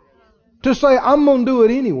fool to say, I'm going to do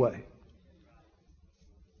it anyway.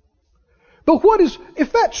 But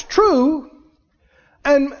if that's true,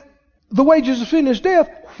 and the wages of sin is death,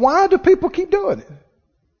 why do people keep doing it?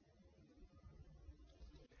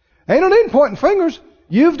 Ain't no need pointing fingers.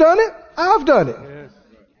 You've done it. I've done it. Yes.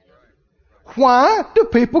 Why do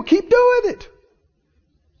people keep doing it?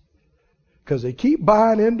 Because they keep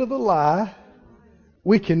buying into the lie.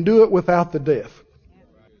 We can do it without the death.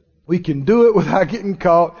 We can do it without getting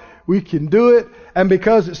caught. We can do it. And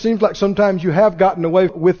because it seems like sometimes you have gotten away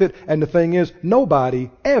with it, and the thing is, nobody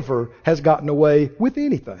ever has gotten away with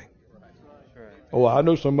anything. Oh, I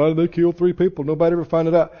know somebody, they killed 3 people. Nobody ever found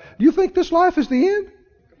it out. Do you think this life is the end?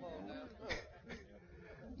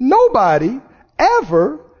 Nobody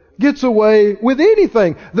ever gets away with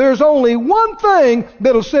anything. There's only one thing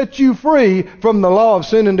that'll set you free from the law of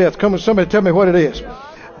sin and death. Come on, somebody tell me what it is.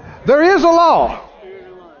 There is a law.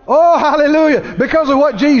 Oh, hallelujah. Because of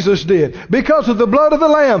what Jesus did. Because of the blood of the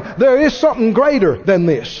Lamb. There is something greater than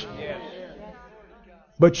this.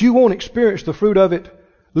 But you won't experience the fruit of it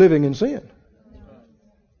living in sin.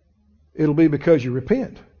 It'll be because you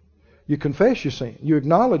repent. You confess your sin. You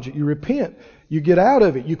acknowledge it. You repent. You get out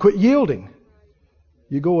of it. You quit yielding.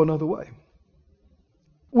 You go another way.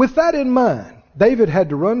 With that in mind, David had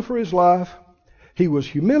to run for his life. He was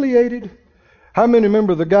humiliated. How many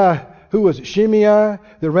remember the guy who was it, Shimei,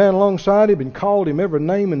 that ran alongside him and called him every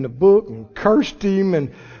name in the book and cursed him? And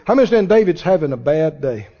how many understand David's having a bad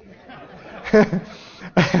day?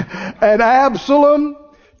 And Absalom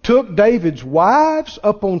took David's wives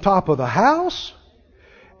up on top of the house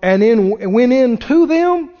and then went into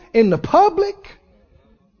them in the public.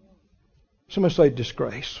 Somebody say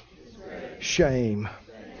disgrace. Shame.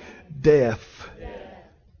 Death.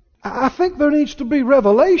 I think there needs to be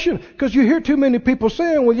revelation, because you hear too many people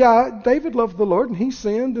saying, well, yeah, David loved the Lord and he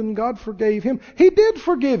sinned and God forgave him. He did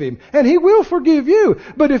forgive him and he will forgive you.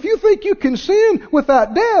 But if you think you can sin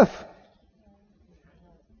without death,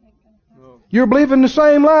 you're believing the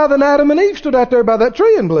same lie that Adam and Eve stood out there by that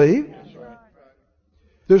tree and believed.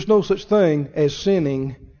 There's no such thing as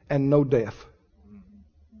sinning and no death.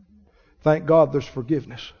 Thank God there's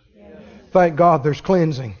forgiveness. Thank God there's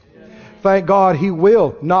cleansing. Thank God He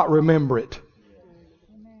will not remember it.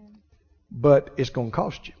 But it's going to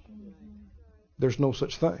cost you. There's no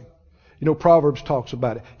such thing. You know, Proverbs talks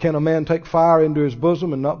about it. Can a man take fire into his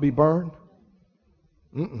bosom and not be burned?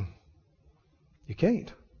 You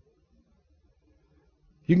can't.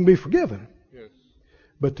 You can be forgiven.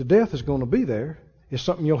 But the death is going to be there. It's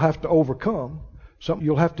something you'll have to overcome. Something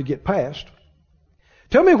you'll have to get past.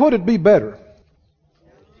 Tell me what would be better.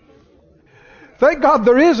 Thank God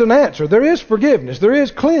there is an answer. There is forgiveness. There is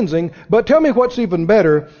cleansing. But tell me what's even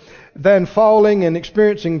better than falling and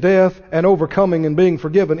experiencing death and overcoming and being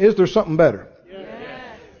forgiven. Is there something better?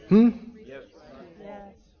 Yes. Yes.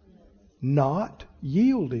 Not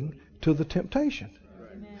yielding to the temptation.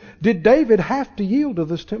 Did David have to yield to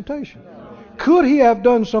this temptation? Could he have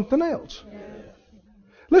done something else?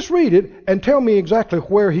 Let's read it and tell me exactly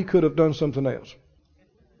where he could have done something else.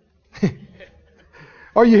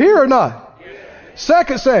 Are you here or not?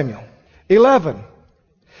 2 Samuel 11.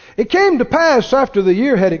 It came to pass after the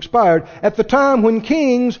year had expired, at the time when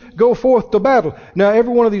kings go forth to battle. Now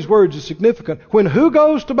every one of these words is significant. When who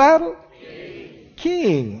goes to battle?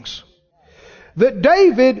 Kings. That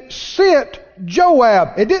David sent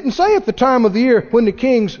Joab. It didn't say at the time of the year when the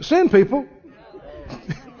kings send people.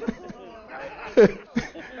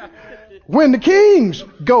 When the kings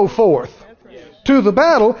go forth to the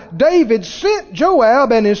battle, David sent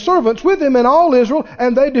Joab and his servants with him and all Israel,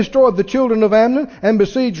 and they destroyed the children of Ammon and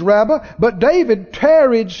besieged Rabbah. But David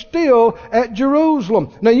tarried still at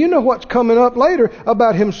Jerusalem. Now you know what's coming up later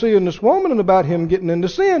about him seeing this woman and about him getting into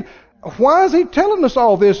sin. Why is he telling us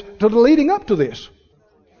all this to the leading up to this?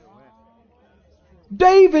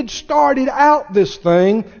 David started out this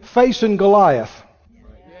thing facing Goliath.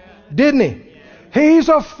 Didn't he? He's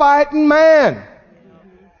a fighting man.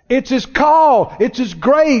 It's his call. It's his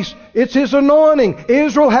grace. It's his anointing.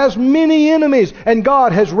 Israel has many enemies, and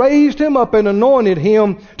God has raised him up and anointed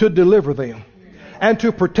him to deliver them and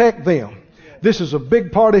to protect them. This is a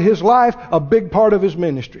big part of his life, a big part of his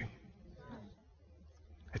ministry.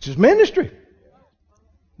 It's his ministry.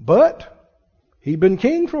 But he's been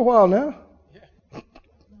king for a while now.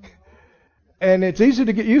 And it's easy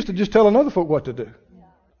to get used to just telling other folk what to do.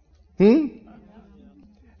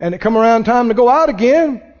 And it come around time to go out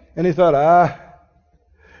again. And he thought,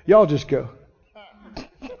 y'all just go.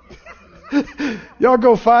 Y'all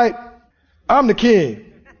go fight. I'm the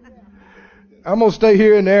king. I'm going to stay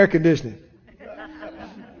here in the air conditioning.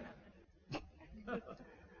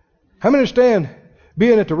 How many understand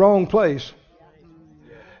being at the wrong place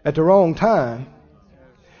at the wrong time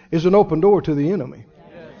is an open door to the enemy?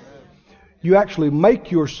 You actually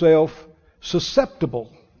make yourself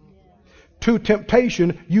susceptible to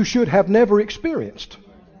temptation you should have never experienced.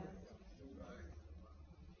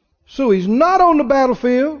 So he's not on the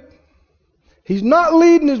battlefield. He's not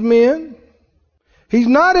leading his men. He's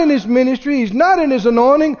not in his ministry. He's not in his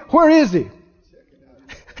anointing. Where is he?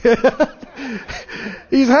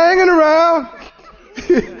 He's hanging around.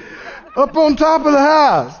 Up on top of the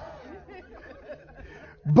house.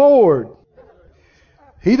 Bored.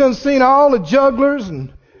 He done seen all the jugglers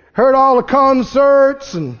and heard all the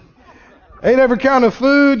concerts and ate every kind of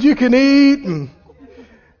food you can eat and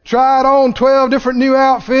tried on 12 different new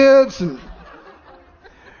outfits and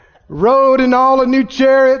rode in all the new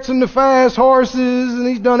chariots and the fast horses, and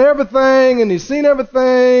he's done everything and he's seen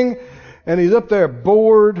everything and he's up there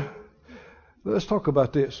bored. Let's talk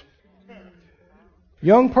about this.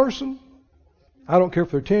 Young person, I don't care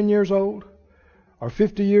if they're 10 years old or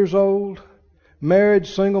 50 years old, married,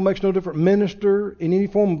 single, makes no difference, minister, in any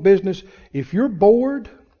form of business. If you're bored,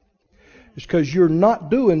 it's because you're not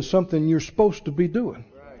doing something you're supposed to be doing.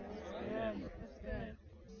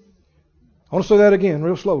 I want to say that again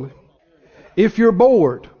real slowly. If you're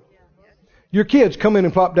bored, your kids come in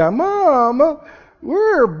and plop down, Mama,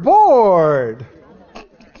 we're bored.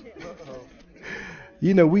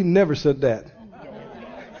 You know, we never said that.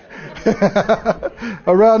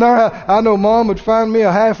 Around our house, I know Mom would find me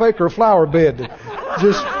a half-acre flower bed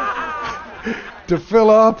to fill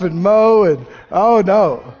up and mow, and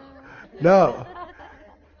oh no.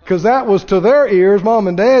 Because that was to their ears, Mom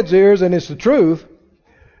and Dad's ears, and it's the truth.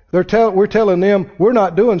 We're telling them we're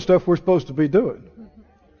not doing stuff we're supposed to be doing.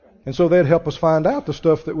 And so they'd help us find out the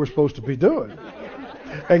stuff that we're supposed to be doing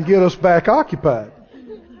and get us back occupied.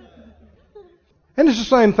 And it's the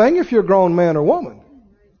same thing if you're a grown man or woman.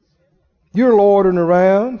 You're loitering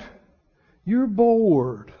around. You're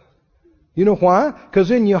bored. You know why? Because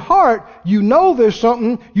in your heart, you know there's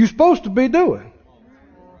something you're supposed to be doing.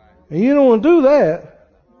 And you don't want to do that.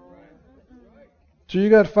 So you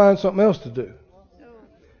got to find something else to do.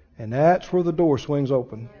 And that's where the door swings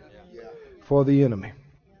open for the enemy.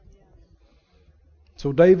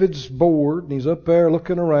 So David's bored and he's up there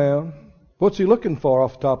looking around. What's he looking for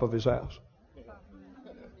off the top of his house?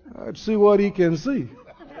 I'd see what he can see.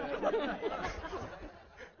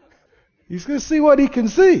 He's going to see what he can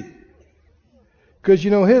see. Because,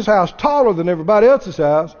 you know, his house is taller than everybody else's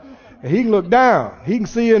house. And he can look down. He can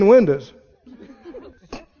see in windows.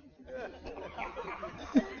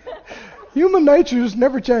 Human nature has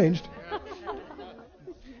never changed.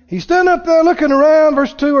 He's standing up there looking around.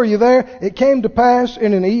 Verse 2, are you there? It came to pass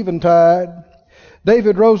in an eventide,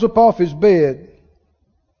 David rose up off his bed.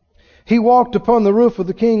 He walked upon the roof of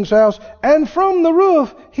the king's house, and from the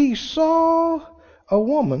roof he saw a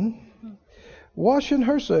woman washing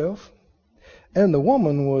herself, and the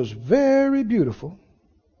woman was very beautiful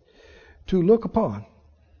to look upon.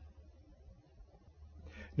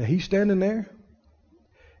 Now he's standing there,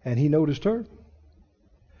 and he noticed her,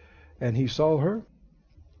 and he saw her,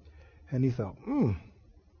 and he thought, now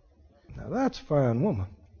that's a fine woman.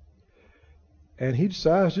 And he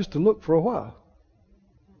decides just to look for a while.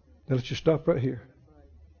 Now let's just stop right here.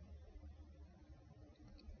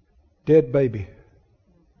 Dead baby.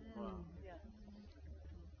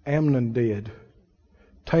 Amnon dead.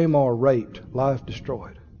 Tamar raped, life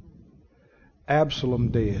destroyed. Absalom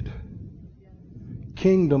dead.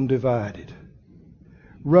 Kingdom divided.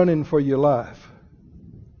 Running for your life.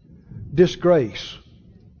 Disgrace.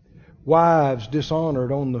 Wives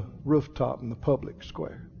dishonored on the rooftop in the public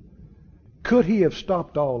square. Could he have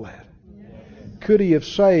stopped all that? Could he have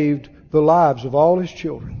saved the lives of all his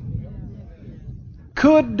children?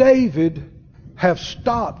 Could David have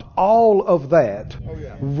stopped all of that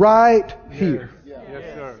right here?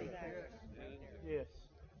 Yes, sir. Yes.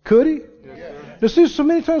 Could he? Yes, sir. Now, see, so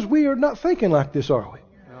many times we are not thinking like this, are we?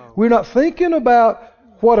 No. We're not thinking about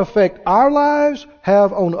what effect our lives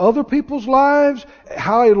have on other people's lives,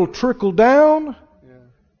 how it'll trickle down. Yeah.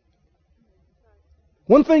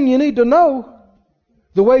 One thing you need to know,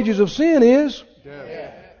 the wages of sin is,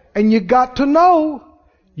 and you got to know,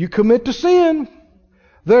 you commit to sin,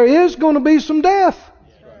 there is going to be some death.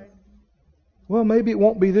 Well, maybe it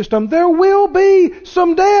won't be this time. There will be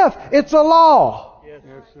some death. It's a law. Yes,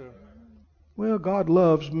 sir. Well, God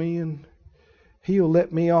loves me and He'll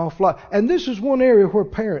let me off light. And this is one area where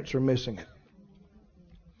parents are missing it.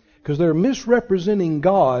 Because they're misrepresenting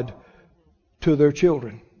God to their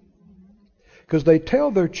children. Because they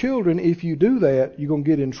tell their children, if you do that, you're going to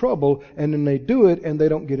get in trouble. And then they do it and they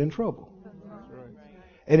don't get in trouble.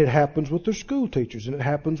 And it happens with their school teachers. And it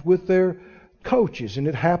happens with their coaches. And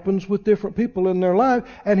it happens with different people in their life.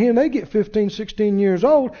 And here they get 15, 16 years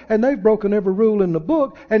old. And they've broken every rule in the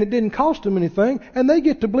book. And it didn't cost them anything. And they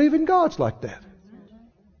get to believing God's like that.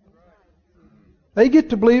 They get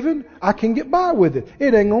to believing I can get by with it.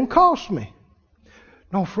 It ain't going to cost me.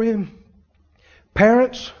 No, friend.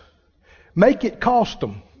 Parents, make it cost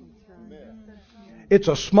them. It's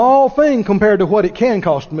a small thing compared to what it can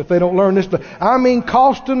cost them if they don't learn this. I mean,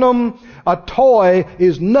 costing them a toy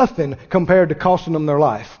is nothing compared to costing them their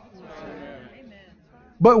life.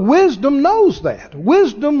 But wisdom knows that.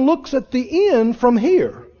 Wisdom looks at the end from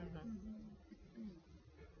here.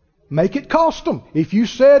 Make it cost them. If you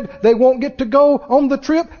said they won't get to go on the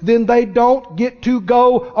trip, then they don't get to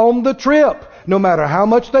go on the trip. No matter how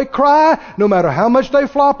much they cry, no matter how much they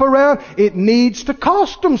flop around, it needs to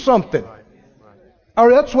cost them something.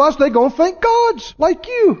 Or otherwise they're going to think God's like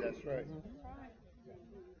you.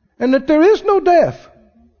 And that there is no death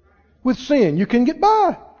with sin. You can get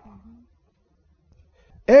by.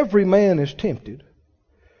 Every man is tempted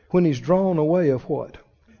when he's drawn away of what?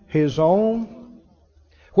 His own.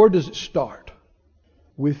 Where does it start?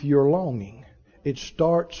 With your longing. It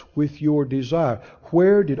starts with your desire.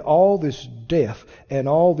 Where did all this death and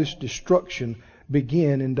all this destruction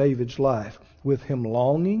begin in David's life? With him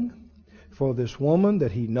longing for this woman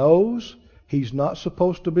that he knows he's not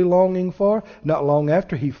supposed to be longing for. Not long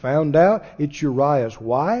after he found out it's Uriah's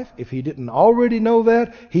wife. If he didn't already know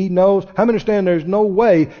that, he knows. How many understand there's no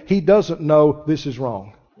way he doesn't know this is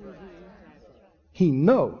wrong? He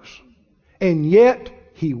knows. And yet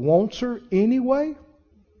he wants her anyway.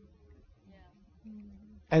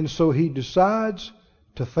 And so he decides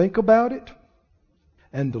to think about it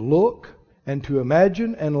and to look and to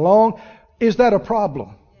imagine and long. Is that a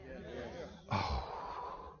problem? Oh.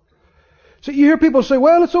 So you hear people say,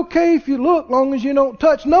 well, it's okay if you look, long as you don't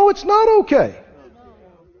touch. No, it's not okay.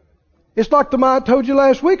 It's like the man I told you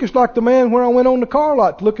last week. It's like the man where I went on the car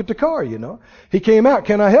lot to look at the car, you know. He came out,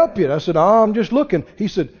 can I help you? And I said, oh, I'm just looking. He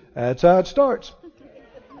said, that's how it starts.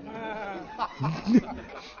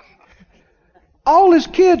 All his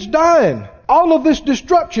kids dying, all of this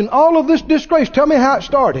destruction, all of this disgrace. Tell me how it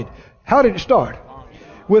started. How did it start?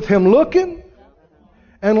 With him looking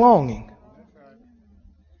and longing.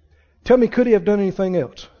 Tell me, could he have done anything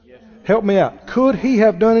else? Help me out. Could he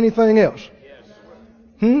have done anything else?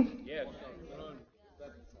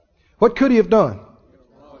 What could he have done?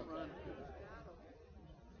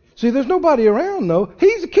 See, there's nobody around though.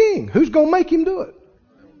 He's the king. Who's going to make him do it?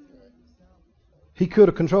 He could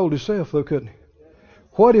have controlled himself though, couldn't he?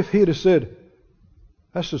 What if he'd have said,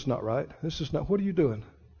 that's just not right. This is not, what are you doing?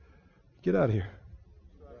 Get out of here.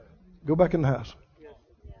 Go back in the house.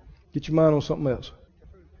 Get your mind on something else.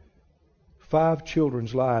 5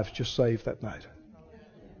 children's lives just saved that night.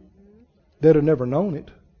 They'd have never known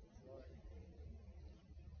it.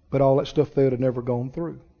 But all that stuff they'd have never gone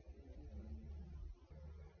through.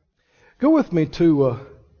 Go with me to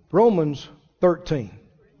Romans 13.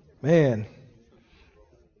 Man,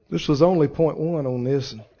 this was only point 1 on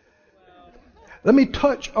this. Let me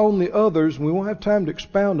touch on the others. We won't have time to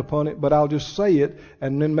expound upon it, but I'll just say it,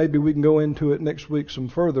 and then maybe we can go into it next week some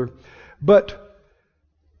further. But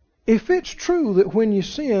if it's true that when you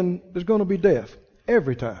sin, there's going to be death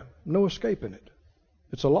every time, no escaping it.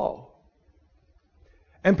 It's a law.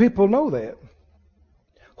 And people know that.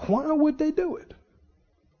 Why would they do it?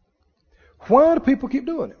 Why do people keep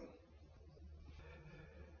doing it?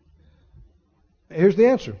 Here's the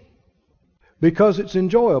answer. Because it's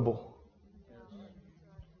enjoyable.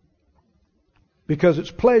 Because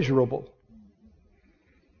it's pleasurable.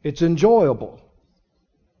 It's enjoyable.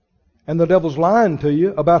 And the devil's lying to you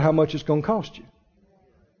about how much it's going to cost you.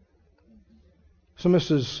 Somebody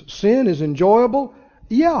says, sin is enjoyable?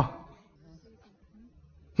 Yeah.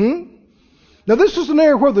 Now this is an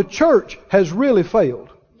area where the church has really failed.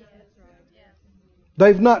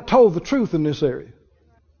 They've not told the truth in this area.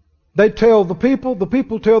 They tell the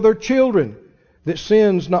people tell their children that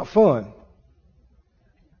sin's not fun.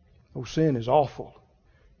 Oh, sin is awful.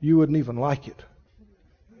 You wouldn't even like it.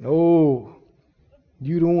 No,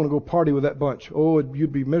 you don't want to go party with that bunch. Oh,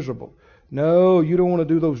 you'd be miserable. No, you don't want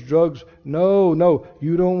to do those drugs. No,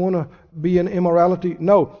 you don't want to be in immorality.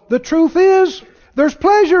 No, the truth is, there's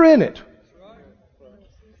pleasure in it.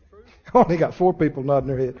 I only got 4 people nodding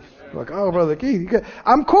their head. Like, oh, Brother Keith.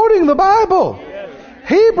 I'm quoting the Bible.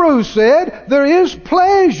 Hebrews said there is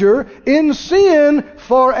pleasure in sin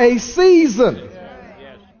for a season.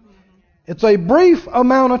 It's a brief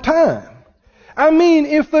amount of time. I mean,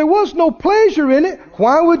 if there was no pleasure in it,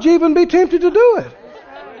 why would you even be tempted to do it?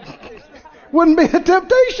 Wouldn't be a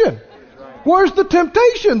temptation. Where's the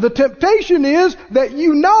temptation? The temptation is that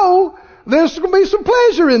you know there's going to be some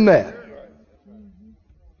pleasure in that.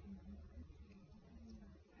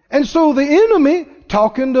 And so the enemy,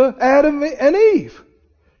 talking to Adam and Eve,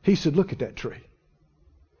 he said, look at that tree.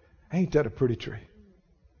 Ain't that a pretty tree?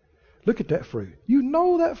 Look at that fruit. You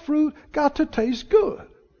know that fruit got to taste good.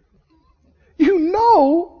 You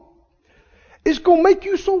know It's going to make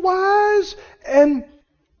you so wise, and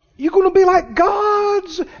you're going to be like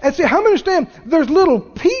gods. And see, how many understand there's little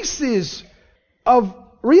pieces of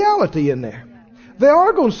reality in there? They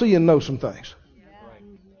are going to see and know some things.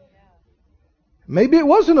 Maybe it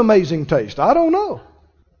was an amazing taste. I don't know.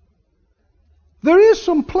 There is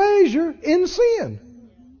some pleasure in sin.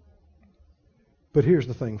 But here's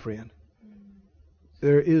the thing, friend.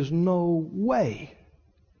 There is no way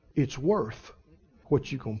it's worth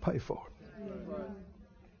what you're going to pay for.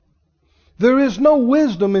 There is no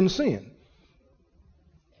wisdom in sin.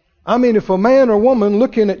 I mean, if a man or woman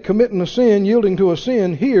looking at committing a sin, yielding to a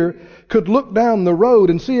sin here, could look down the road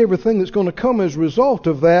and see everything that's going to come as a result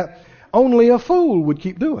of that, only a fool would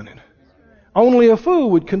keep doing it. Only a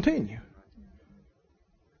fool would continue.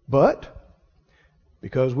 But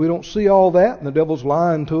because we don't see all that, and the devil's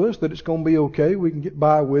lying to us that it's going to be okay, we can get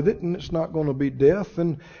by with it, and it's not going to be death,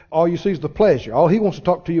 and all you see is the pleasure. All he wants to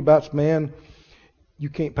talk to you about is, man, you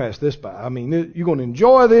can't pass this by. I mean, you're going to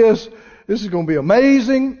enjoy this. This is going to be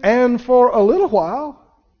amazing, and for a little while,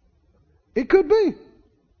 it could be.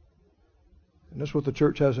 And that's what the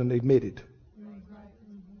church hasn't admitted.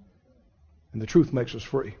 And the truth makes us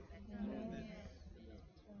free.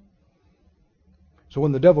 So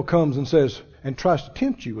when the devil comes and says, and tries to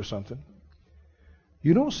tempt you with something,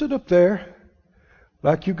 you don't sit up there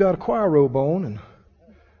like you got a choir robe on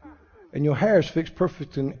and your hair's fixed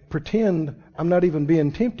perfect and pretend I'm not even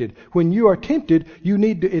being tempted. When you are tempted, you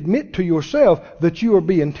need to admit to yourself that you are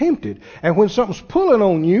being tempted. And when something's pulling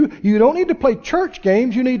on you, you don't need to play church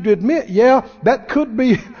games. You need to admit, yeah, that could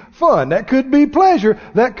be fun. That could be pleasure.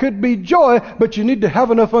 That could be joy. But you need to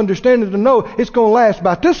have enough understanding to know it's going to last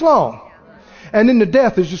about this long. And then the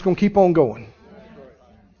death is just going to keep on going.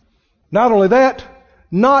 Not only that,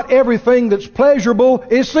 not everything that's pleasurable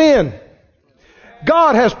is sin.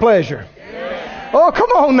 God has pleasure. Oh,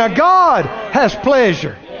 come on now. God has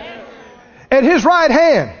pleasure. At His right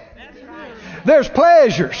hand, there's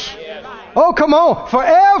pleasures. Oh, come on.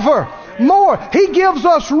 Forevermore. He gives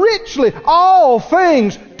us richly all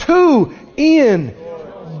things to enjoy.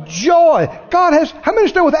 God has, how many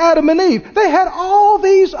understand with Adam and Eve? They had all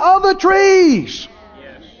these other trees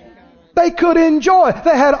they could enjoy.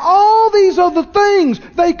 They had all these other things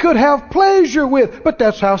they could have pleasure with. But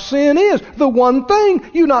that's how sin is. The one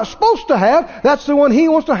thing you're not supposed to have, that's the one He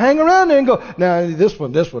wants to hang around there and go, now this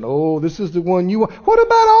one, oh, this is the one you want. What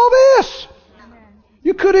about all this?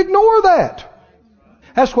 You could ignore that.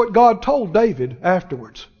 That's what God told David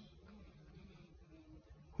afterwards.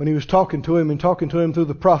 When He was talking to him through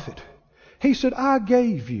the prophet. He said, I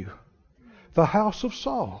gave you the house of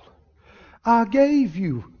Saul. I gave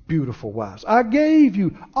you beautiful wives. I gave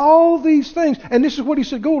you all these things. And this is what He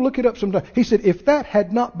said. Go look it up sometime. He said, if that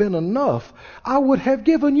had not been enough, I would have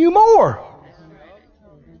given you more.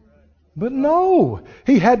 But no,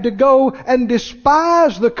 He had to go and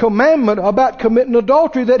despise the commandment about committing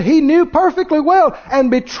adultery that He knew perfectly well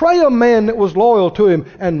and betray a man that was loyal to Him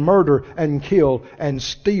and murder and kill and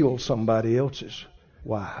steal somebody else's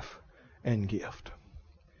wife and gift.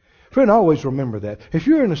 Friend, always remember that. If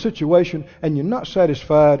you're in a situation and you're not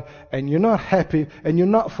satisfied and you're not happy and you're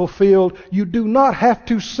not fulfilled, you do not have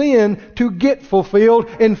to sin to get fulfilled.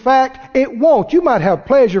 In fact, it won't. You might have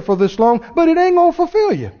pleasure for this long, but it ain't going to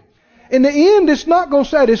fulfill you. In the end, it's not going to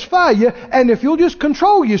satisfy you. And if you'll just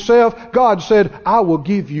control yourself, God said, I will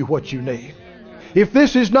give you what you need. If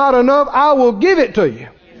this is not enough, I will give it to you.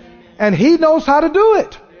 And He knows how to do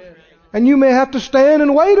it. And you may have to stand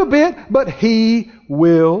and wait a bit, but He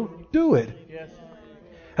will do it.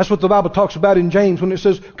 That's what the Bible talks about in James when it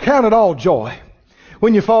says, count it all joy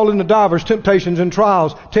when you fall into divers temptations and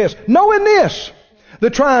trials, tests, knowing this, the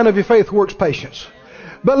trying of your faith works patience.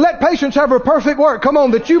 But let patience have her perfect work. Come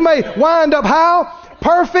on, that you may wind up how?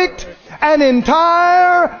 Perfect and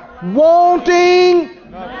entire, wanting.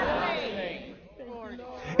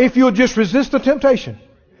 If you'll just resist the temptation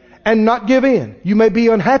and not give in. You may be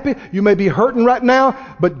unhappy. You may be hurting right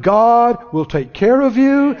now. But God will take care of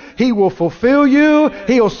you. He will fulfill you.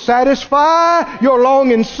 He'll satisfy your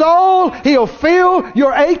longing soul. He'll fill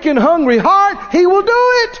your aching, hungry heart. He will do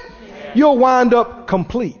it. You'll wind up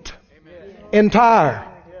complete, entire,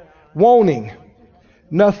 wanting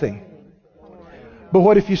nothing. But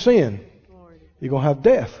what if you sin? You're going to have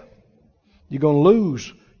death. You're going to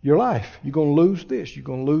lose your life. You're going to lose this. You're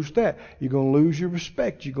going to lose that. You're going to lose your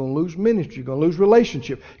respect. You're going to lose ministry. You're going to lose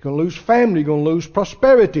relationship. You're going to lose family. You're going to lose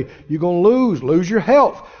prosperity. You're going to lose your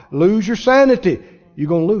health, lose your sanity. You're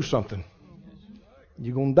going to lose something.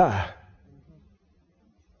 You're going to die.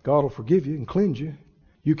 God will forgive you and cleanse you.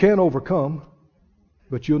 You can't overcome,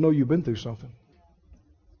 but you'll know you've been through something.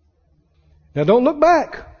 Now don't look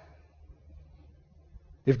back.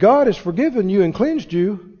 If God has forgiven you and cleansed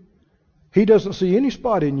you, He doesn't see any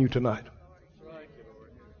spot in you tonight.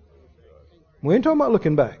 We ain't talking about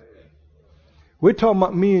looking back. We're talking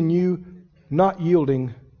about me and you not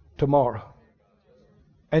yielding tomorrow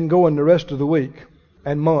and going the rest of the week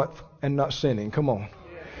and month and not sinning. Come on.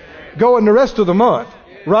 Going the rest of the month,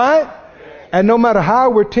 right? And no matter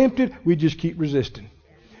how we're tempted, we just keep resisting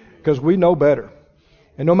because we know better.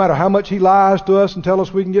 And no matter how much He lies to us and tell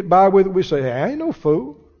us we can get by with it, we say, hey, I ain't no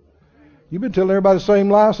fool. You've been telling everybody the same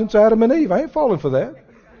lie since Adam and Eve. I ain't falling for that.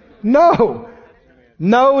 No.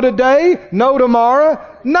 No today. No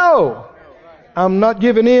tomorrow. No. I'm not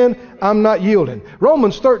giving in. I'm not yielding.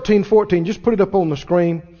 Romans 13:14. Just put it up on the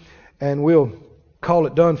screen and we'll call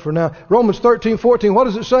it done for now. Romans 13:14. What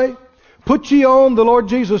does it say? Put ye on the Lord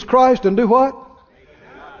Jesus Christ and do what?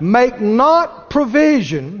 Make not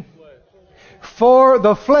provision for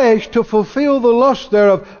the flesh to fulfill the lust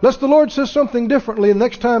thereof. Unless the Lord says something differently, and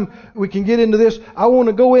next time we can get into this, I want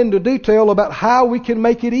to go into detail about how we can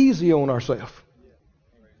make it easy on ourselves.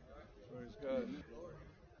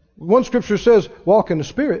 One scripture says, walk in the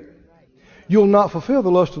Spirit. You'll not fulfill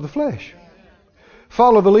the lust of the flesh.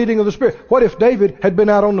 Follow the leading of the Spirit. What if David had been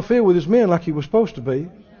out on the field with his men like he was supposed to be?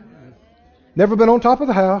 Never been on top of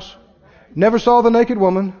the house. Never saw the naked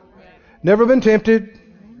woman. Never been tempted.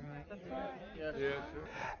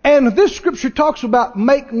 And this scripture talks about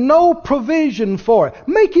make no provision for it.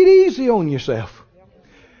 Make it easy on yourself.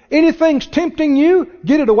 Anything's tempting you,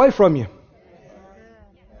 get it away from you.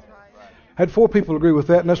 I had 4 people agree with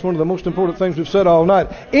that, and that's one of the most important things we've said all night.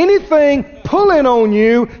 Anything pulling on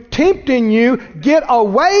you, tempting you, get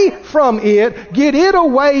away from it. Get it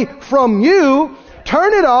away from you.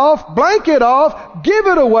 Turn it off, blank it off, give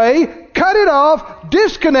it away, cut it off,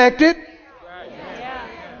 disconnect it.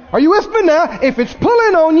 Are you with me now? If it's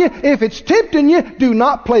pulling on you, if it's tempting you, do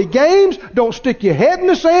not play games. Don't stick your head in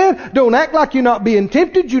the sand. Don't act like you're not being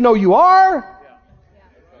tempted. You know you are.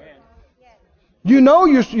 You know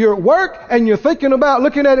you're at work and you're thinking about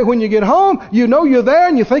looking at it when you get home. You know you're there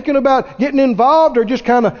and you're thinking about getting involved or just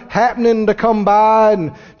kind of happening to come by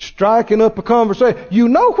and striking up a conversation. You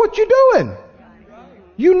know what you're doing.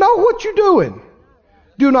 You know what you're doing.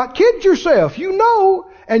 Do not kid yourself. You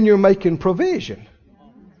know, and you're making provision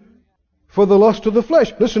for the lust of the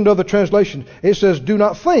flesh. Listen to other translations. It says, do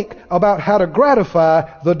not think about how to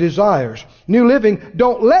gratify the desires. New Living,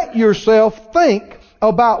 don't let yourself think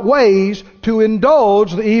about ways to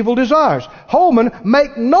indulge the evil desires. Holman,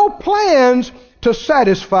 make no plans to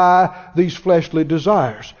satisfy these fleshly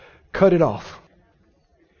desires. Cut it off.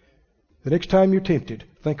 The next time you're tempted,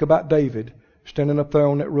 think about David standing up there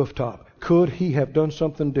on that rooftop. Could he have done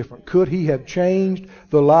something different? Could he have changed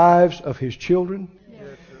the lives of his children?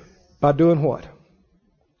 By doing what?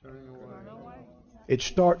 It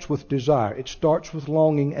starts with desire. It starts with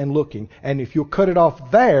longing and looking. And if you'll cut it off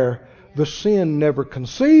there, the sin never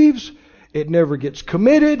conceives. It never gets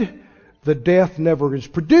committed. The death never is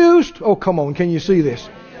produced. Oh, come on. Can you see this?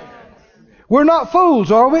 We're not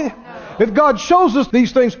fools, are we? If God shows us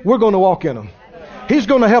these things, we're going to walk in them. He's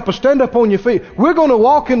going to help us. Stand up on your feet. We're going to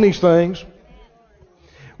walk in these things.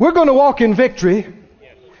 We're going to walk in victory.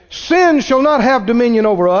 Sin shall not have dominion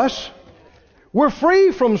over us. We're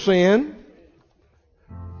free from sin.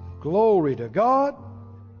 Glory to God.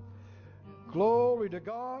 Glory to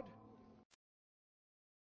God.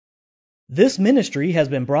 This ministry has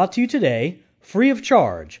been brought to you today, free of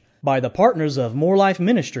charge, by the partners of More Life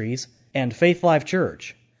Ministries and Faith Life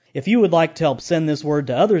Church. If you would like to help send this word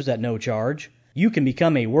to others at no charge, you can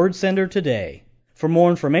become a word sender today. For more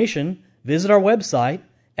information, visit our website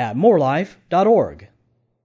at morelife.org.